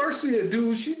first see a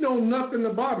dude, she know nothing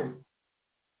about him.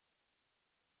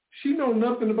 She know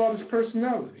nothing about his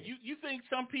personality. You think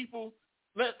some people,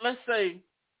 let's say,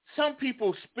 some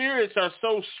people's spirits are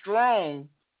so strong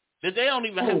that they don't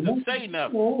even have to say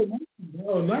nothing.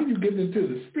 Oh, now you're getting into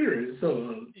the spirit.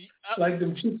 So, like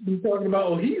them chicks be talking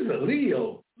about, he's a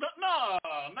Leo. No,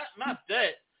 not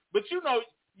that. But you know,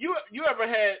 you ever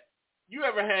had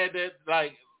that,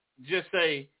 like, just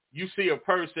say you see a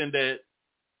person that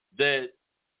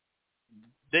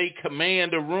they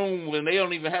command a room when they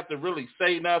don't even have to really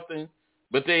say nothing,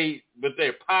 but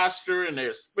their posture and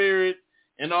their spirit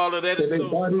and all of that is so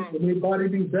strong. Their body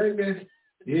be banging.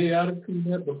 Yeah, I've seen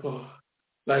that before.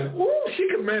 Like, ooh, she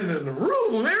commanding the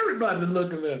room. Everybody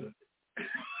looking at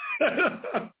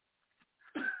her.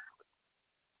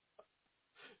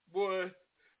 Boy,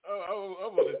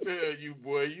 I'm going to tell you,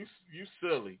 boy, you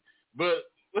silly. But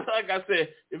like I said,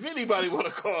 if anybody want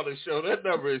to call the show, that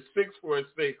number is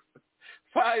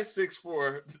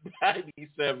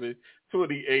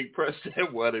 646-564-9728. Press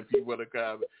that one if you want to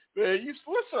comment. Man,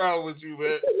 what's wrong with you,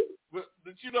 man? But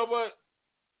you know what?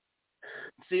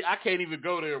 See, I can't even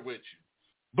go there with you.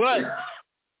 But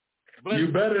you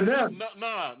better not.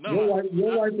 No. Your wife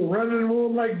will run in the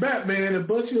room like Batman and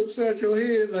bust you upside your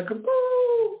head like a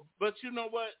boo. But you know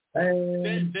what?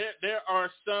 And there are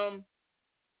some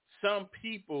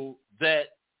people that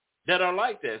are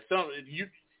like that. Some you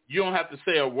don't have to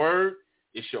say a word.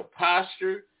 It's your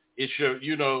posture. It's your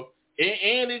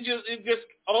and it just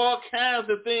all kinds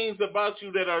of things about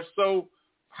you that are so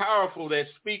powerful that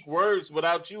speak words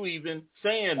without you even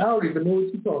saying. I don't even know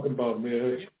what you're talking about,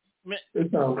 man.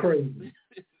 It sounds crazy.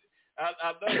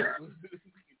 I know.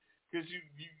 Because you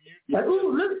like,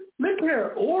 ooh, look at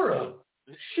her aura.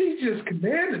 She just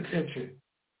command attention.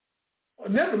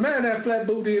 Never mind that flat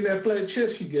booty and that flat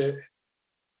chest you get.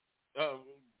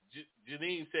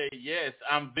 Janine said, yes,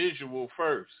 I'm visual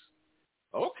first.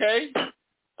 Okay.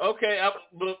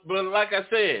 But like I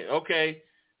said, okay,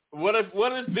 what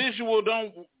if visual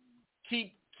don't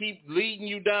keep leading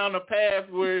you down a path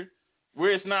where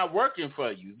it's not working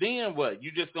for you? Then what?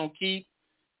 You just gonna keep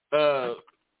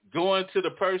going to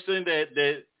the person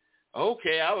that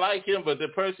okay, I like him, but the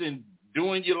person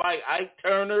doing you like Ike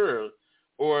Turner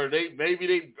or they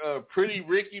Pretty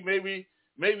Ricky, maybe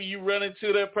you run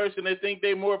into that person that think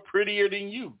they more prettier than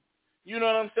you. You know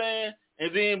what I'm saying?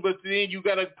 And then you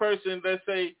got a person, let's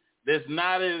say, that's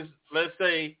not as, let's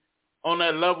say, on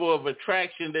that level of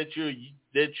attraction that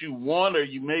you want or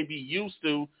you may be used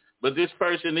to, but this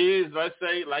person is, let's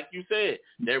say, like you said,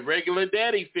 that regular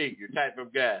daddy figure type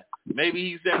of guy.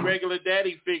 Maybe he's that regular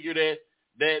daddy figure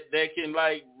that can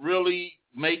like really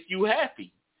make you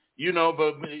happy, you know.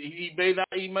 But he may not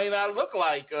look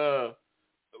like.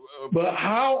 But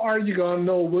how are you gonna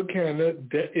know what kind of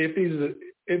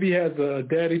if he has a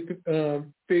daddy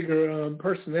figure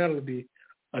personality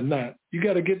or not? You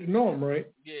got to get to know him, right?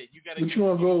 Yeah, you got to. But you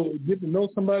want to go get to know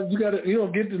somebody? You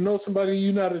don't get to know somebody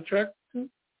you're not attracted to.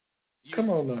 Come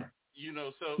on now. You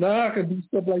know, so now I can do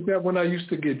stuff like that when I used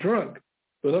to get drunk,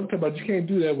 but I'm talking about you can't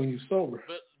do that when you're sober.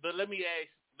 But let me ask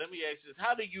this: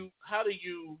 how do you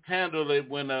handle it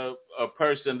when a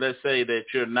person, let's say that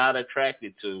you're not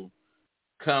attracted to,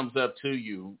 comes up to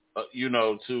you,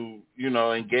 to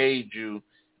engage you,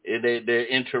 and they're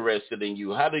interested in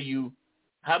you? How do you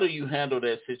handle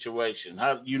that situation?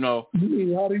 You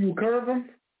mean how do you curve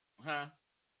them? Huh?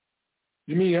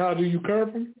 You mean how do you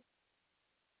curve them?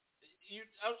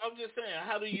 I'm just saying,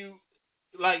 how do you,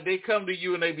 like, they come to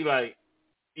you and they be like,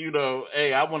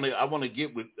 hey, I want to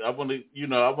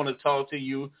talk to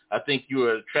you. I think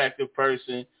you're an attractive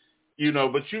person,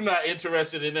 but you're not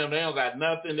interested in them. They don't got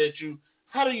nothing that you.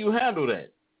 How do you handle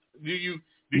that? You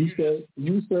say,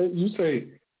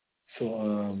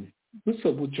 so what's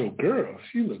up with your girl?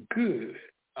 She look good.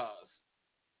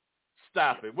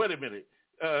 Stop it. Wait a minute.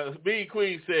 Being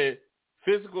Queen said,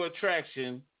 physical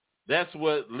attraction, that's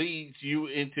what leads you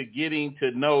into getting to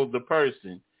know the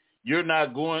person. You're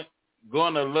not going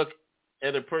to look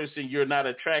at a person you're not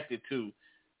attracted to,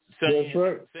 saying,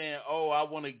 oh, I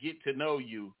want to get to know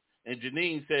you. And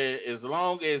Janine said, as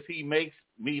long as he makes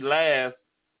me laugh,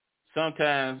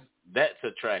 sometimes that's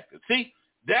attractive. See,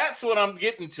 that's what I'm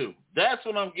getting to. You have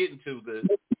to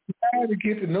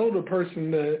get to know the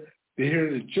person to hear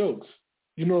the jokes.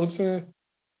 You know what I'm saying?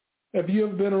 Have you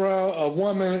ever been around a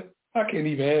woman? I can't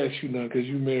even ask you now because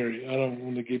you're married. I don't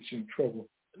want to get you in trouble.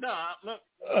 No.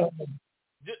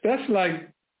 That's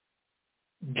like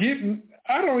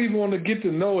I don't even want to get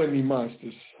to know any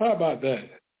monsters. How about that?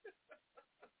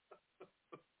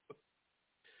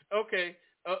 Okay.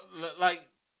 Like,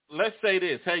 let's say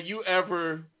this. Have you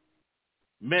ever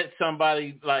met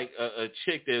somebody like a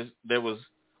chick that was,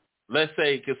 let's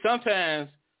say, because sometimes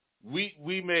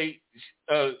we may,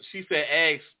 she said,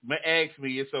 ask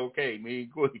me, it's okay. Me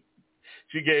and Queen.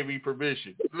 She gave me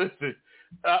permission. Listen,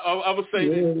 I would say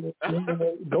this.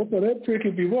 Go for that trick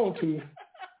if you want to.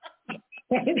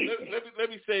 let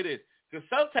me say this, because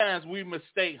sometimes we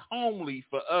mistake homely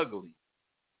for ugly.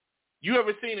 You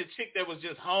ever seen a chick that was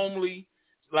just homely?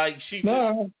 Like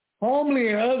homely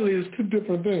and ugly is two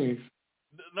different things.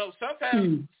 No,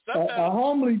 sometimes a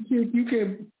homely chick, you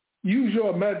can use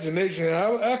your imagination.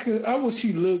 How would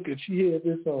she look if she had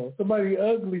this on? Somebody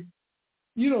ugly,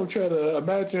 you don't try to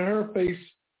imagine her face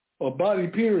or body,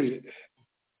 period.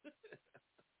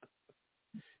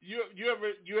 You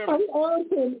ever?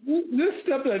 This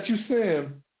stuff that you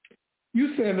saying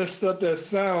the stuff that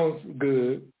sounds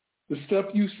good, the stuff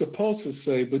you supposed to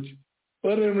say, but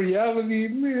in reality,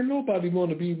 man, nobody want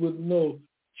to be with no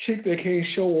chick that can't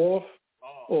show off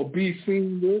or be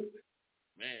seen with.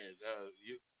 Man,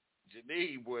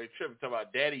 Janine, boy, tripping talking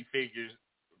about daddy figures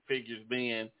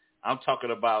being. I'm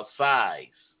talking about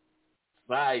sizes.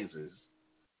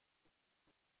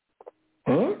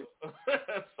 Huh?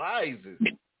 Sizes.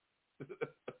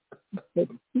 What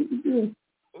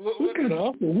kind of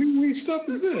awful wee stuff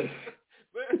is this?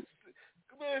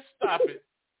 Man, stop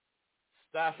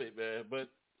it, man. But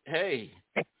hey,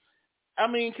 I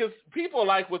mean, because people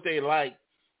like what they like,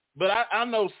 but I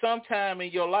know sometime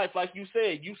in your life, like you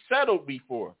said, you settled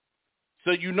before,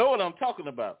 so you know what I'm talking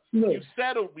about. Look, you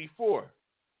settled before.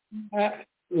 I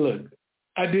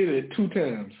did it 2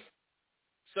 times.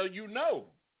 So you know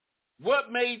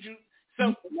what made you.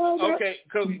 So okay,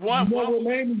 because you know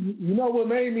what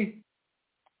made me.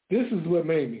 This is what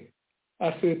made me.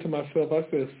 I said to myself,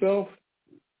 self,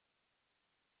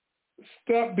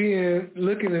 stop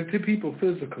looking into people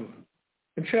physical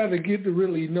and try to get to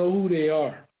really know who they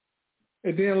are.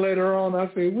 And then later on,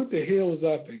 I say, what the hell was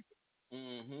I thinking?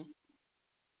 Mm-hmm.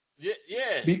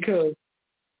 Yeah. Because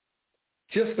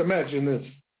just imagine this.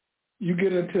 You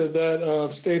get into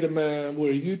that state of mind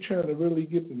where you're trying to really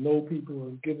get to know people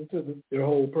and get into their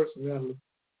whole personality.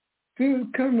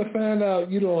 Then come to find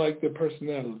out you don't like their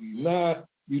personality. Now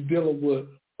you're dealing with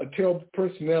a terrible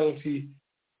personality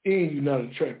and you're not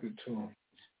attracted to them.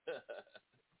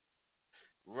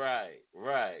 Right.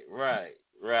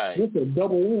 That's a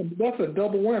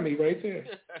double whammy right there.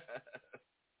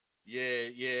 Yeah.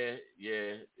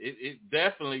 It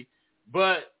definitely.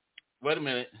 But wait a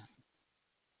minute.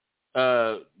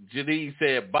 Janine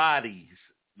said bodies.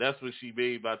 That's what she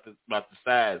mean about the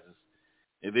sizes.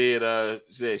 And then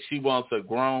said she wants a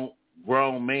grown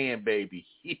man baby.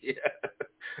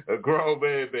 A grown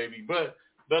man baby. But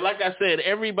But like I said,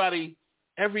 everybody,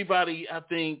 I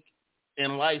think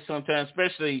in life sometimes,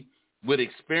 especially with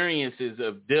experiences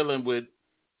of dealing with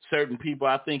certain people,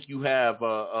 I think you have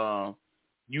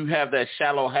that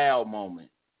shallow Hal moment.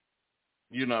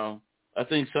 You know, I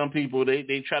think some people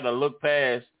they try to look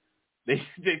past they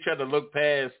try to look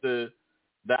past the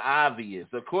obvious.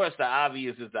 Of course, the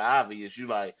obvious is the obvious. You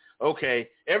like, okay,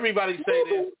 everybody say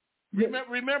this.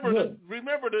 Remember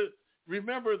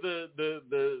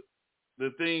the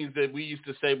things that we used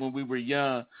to say when we were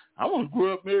young. I want to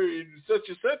grow up married such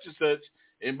and such and such,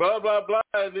 and blah blah blah,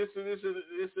 and this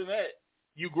and that.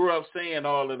 You grew up saying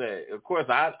all of that. Of course,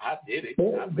 I did it.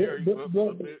 I married.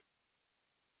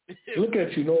 Look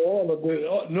at you, know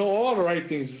all the right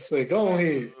things to say. Go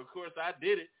ahead. Of course, I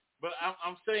did it, but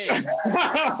I'm saying,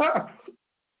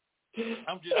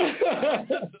 I'm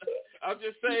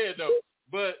just saying though.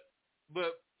 But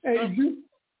hey,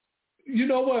 you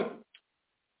know what?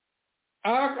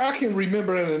 I can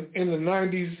remember in the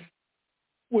 90s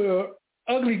where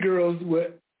ugly girls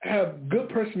would have good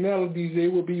personalities. They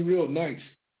would be real nice.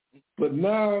 But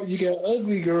now you got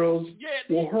ugly girls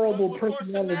with horrible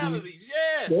personalities.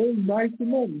 Yeah. They ain't nice to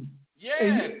nothing.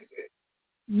 Yeah.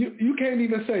 You can't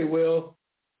even say, well,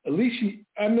 at least she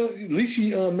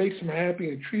makes them happy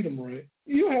and treat them right.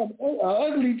 You have an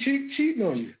ugly chick cheating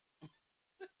on you.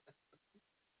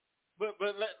 But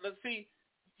let's see.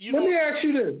 Let me ask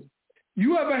you this: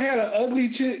 you ever had an ugly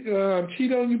chick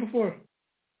cheat on you before?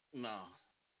 No.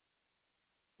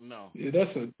 Yeah,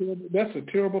 that's a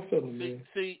terrible feeling, man.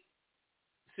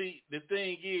 See, the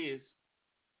thing is,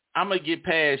 I'm gonna get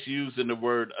past using the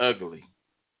word ugly.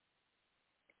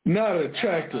 Not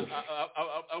attractive.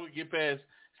 I would get past.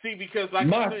 See, because like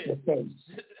Monster face.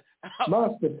 I'm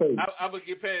gonna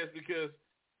get past because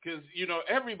you know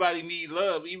everybody needs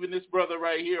love. Even this brother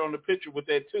right here on the picture with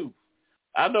that tooth.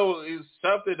 I know it's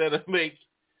something that'll make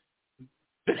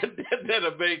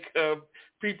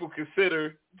people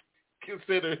consider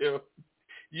him.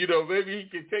 You know, maybe he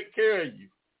can take care of you.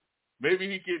 Maybe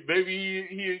he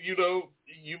you know,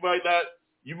 you might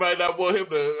not want him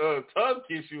to tongue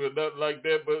kiss you or nothing like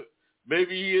that, but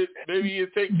maybe he'll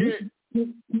take care.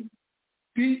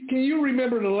 Can you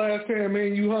remember the last time,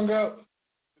 man, you hung out?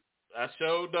 I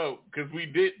sure don't, because we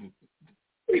didn't.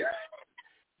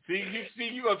 See,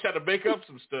 you gonna try to make up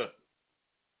some stuff.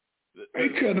 They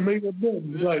trying to make up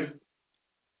nothing. Like,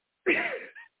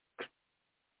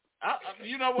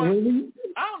 you know what? Really?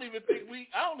 I don't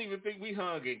even think we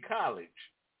hung in college.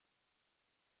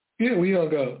 Yeah, we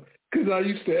hung out. Because I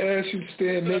used to ask you to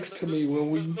stand next to me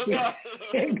when we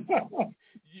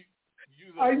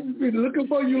I used to be looking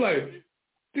for you like,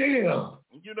 damn.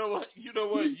 You know what?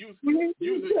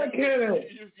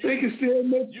 They can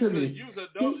stand next to me. Use a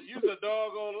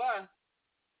doggone lie.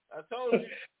 I told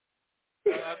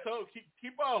you.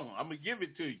 Keep on. I'm gonna give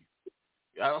it to you.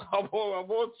 I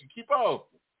want you. Keep on.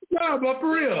 No, but for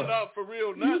real. No, for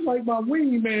real. You like my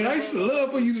wing, man. I used to love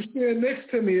for you to stand next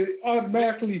to me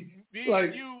automatically. Me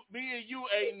like and you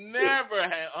ain't never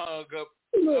had hung up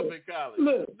in college.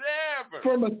 Look,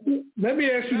 never. Let me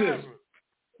ask you this.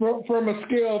 From a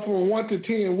scale from 1 to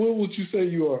 10, what would you say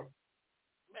you are?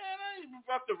 Man, I ain't even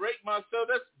about to rate myself.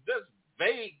 That's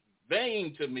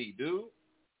vain to me, dude.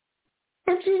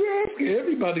 I'm just asking.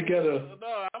 Everybody got a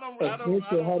sense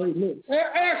of how they look.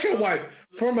 Ask your wife.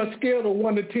 From a scale of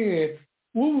 1 to 10,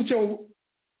 what would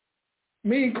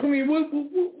Queen,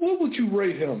 what would you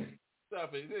rate him?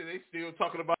 Stop it. They still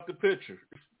talking about the picture.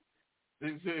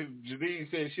 Janine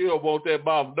said she don't want that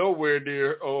mom nowhere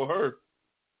near or her.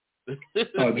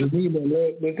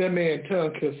 Janine, let that man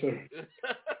tongue kiss her.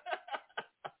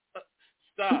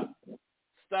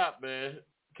 Stop, man.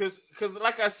 Because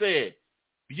like I said,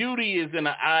 beauty is in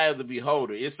the eye of the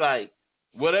beholder. It's like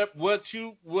what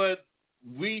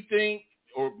we think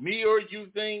or me or you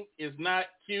think is not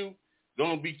cute,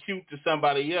 gonna be cute to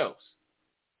somebody else.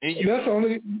 And that's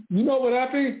only. You know what I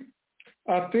think?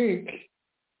 I think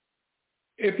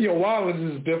if your wallet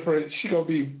is different, she gonna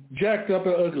be jacked up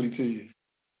and ugly to you.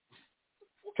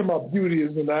 Talking about beauty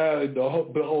is in the eye of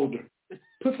the beholder.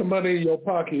 Put some money in your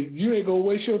pocket. You ain't gonna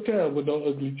waste your time with no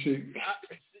ugly chick.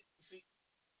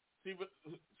 See what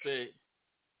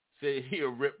said he'll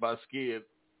rip my skin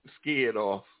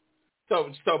off.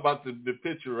 Talk about the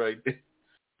picture right there.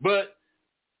 But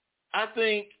I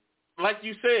think, like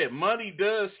you said, money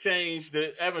does change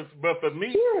the atmosphere. But for me,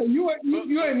 yeah, you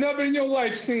ain't never in your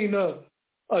life seen a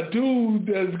dude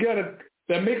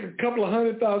that makes a couple of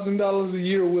 $100,000 a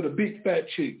year with a big fat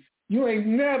chick. You ain't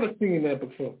never seen that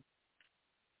before.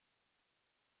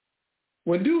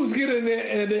 When dudes get in the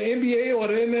NBA or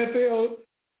the NFL,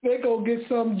 they go get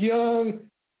some young,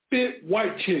 fit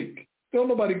white chick. Don't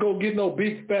nobody go get no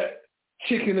big fat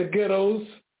chick in the ghettos.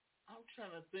 I'm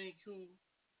trying to think who.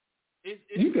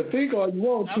 You can think all you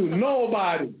want to.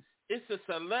 Nobody. It's a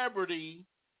celebrity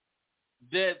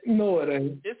that. No, it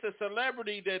ain't. It's a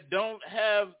celebrity that don't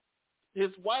have.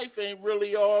 His wife ain't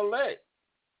really all that.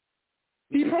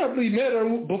 He probably met her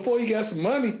before he got some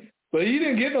money, but he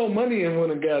didn't get no money and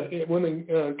went and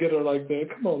get her like that.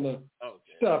 Come on now.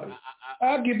 Okay. Stop it.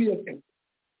 I'll give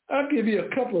you a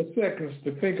couple of seconds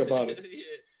to think about it.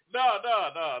 No.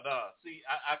 See,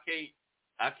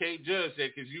 I can't judge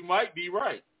that because you might be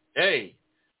right. Hey,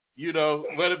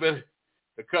 what about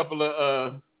a couple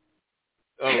of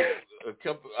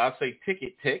I'll say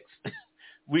ticket texts.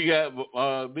 We got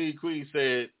me and Queen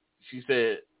said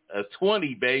a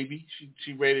 20, baby.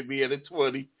 She rated me at a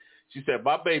 20. She said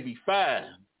my baby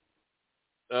fine.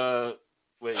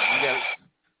 Wait,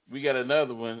 we got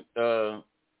another one.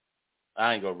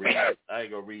 I ain't gonna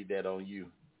read that on you.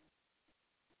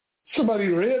 Somebody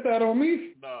read that on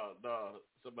me? No.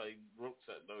 Somebody wrote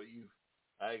something on you.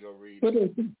 I ain't gonna read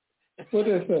it. What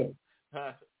they say?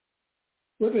 Huh?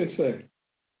 What they say?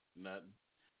 Nothing.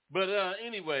 But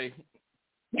anyway.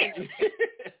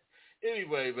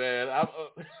 Anyway, man. I'm,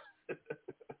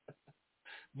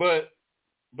 but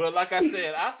like I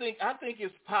said, I think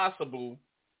it's possible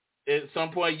at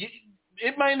some point.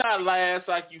 It may not last,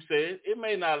 like you said. It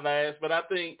may not last, but I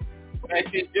think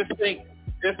just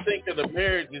think of the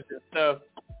marriages and stuff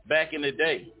back in the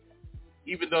day.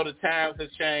 Even though the times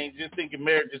have changed, just think of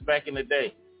marriages back in the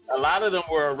day. A lot of them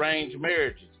were arranged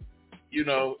marriages,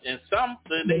 and some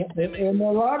and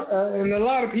a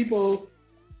lot of people,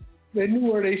 they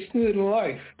knew where they stood in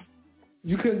life.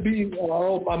 You couldn't be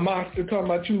my monster talking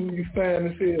about you fine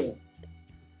as hell.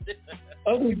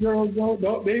 Other girls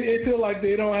don't they feel like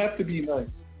they don't have to be nice.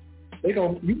 You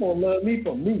gonna love me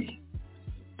for me.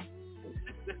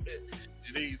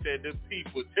 You said them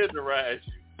people tenderize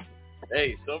you.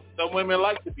 Hey, some women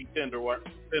like to be tenderized.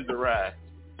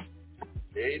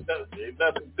 There ain't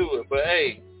nothing to it.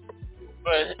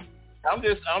 But I'm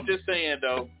just saying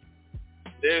though,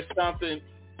 there's something.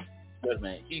 But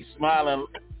man, he's smiling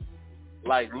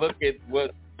like, look at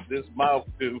what this mouth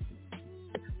do.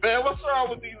 Man, what's wrong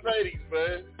with these ladies,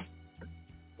 man?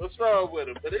 What's wrong with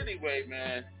them? But anyway,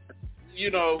 man,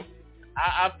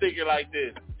 I figure like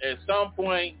this. At some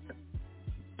point,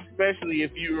 especially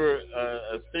if you're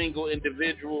a single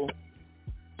individual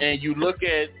and you look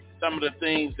at some of the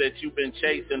things that you've been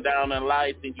chasing down in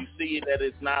life and you see that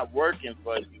it's not working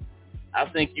for you, I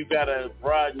think you got to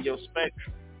broaden your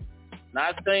spectrum.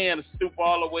 Not saying stoop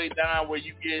all the way down where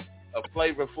you get a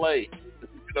Flavor Flav,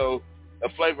 a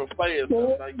Flavor Flav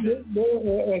or something like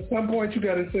that. At some point you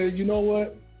got to say, you know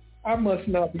what? I must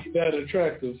not be that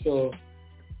attractive, so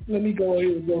let me go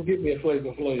ahead and go get me a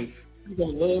Flavor Flav. You're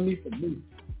going to love me for me.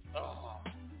 Oh,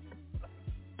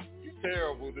 you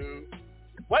terrible, dude.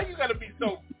 Why you got to be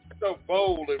so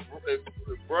bold and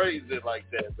brazen like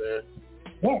that, man?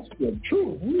 That's the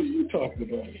truth. What are you talking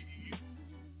about?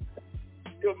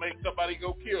 You'll make somebody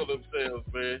go kill themselves,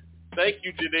 man. Thank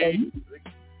you, Janine.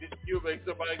 You'll make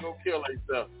somebody go kill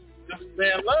themselves.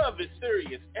 Man, love is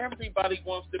serious. Everybody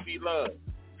wants to be loved.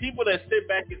 People that sit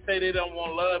back and say they don't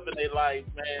want love in their life,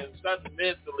 man, something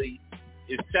mentally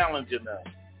is challenging them.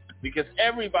 Because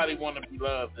everybody wants to be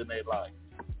loved in their life.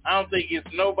 I don't think it's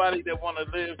nobody that want to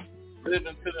live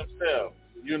into themselves,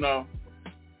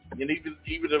 And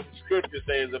even the scripture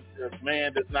says a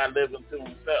man does not live into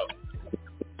himself.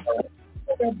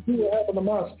 What happened to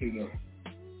monster, though?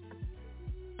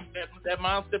 That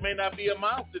monster may not be a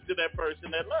monster to that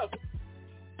person that loves him.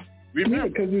 Remember,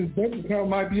 because his bank account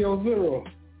might be on zero.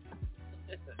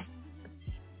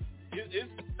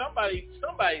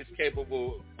 Somebody's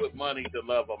capable with money to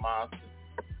love a monster.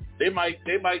 They might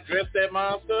dress that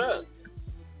monster up.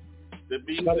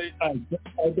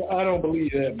 I don't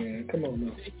believe that, man. Come on,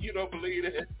 man. You don't believe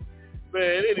that?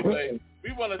 Man, anyway,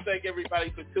 we want to thank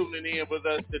everybody for tuning in with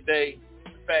us today.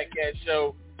 The Fat Cat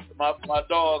Show. My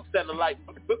dog, Satellite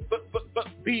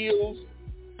Bills,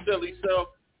 silly self.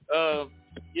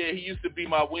 Yeah, he used to be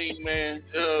my wingman.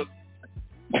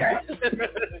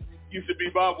 Used to be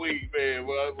my wingman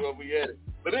while we had it.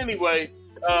 But anyway,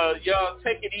 y'all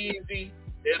take it easy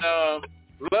and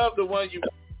love the one you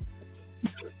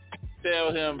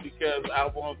tell him because I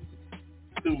want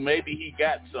to. Maybe he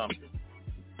got something.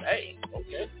 Hey,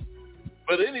 okay.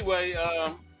 But anyway,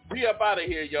 we up out of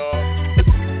here, y'all.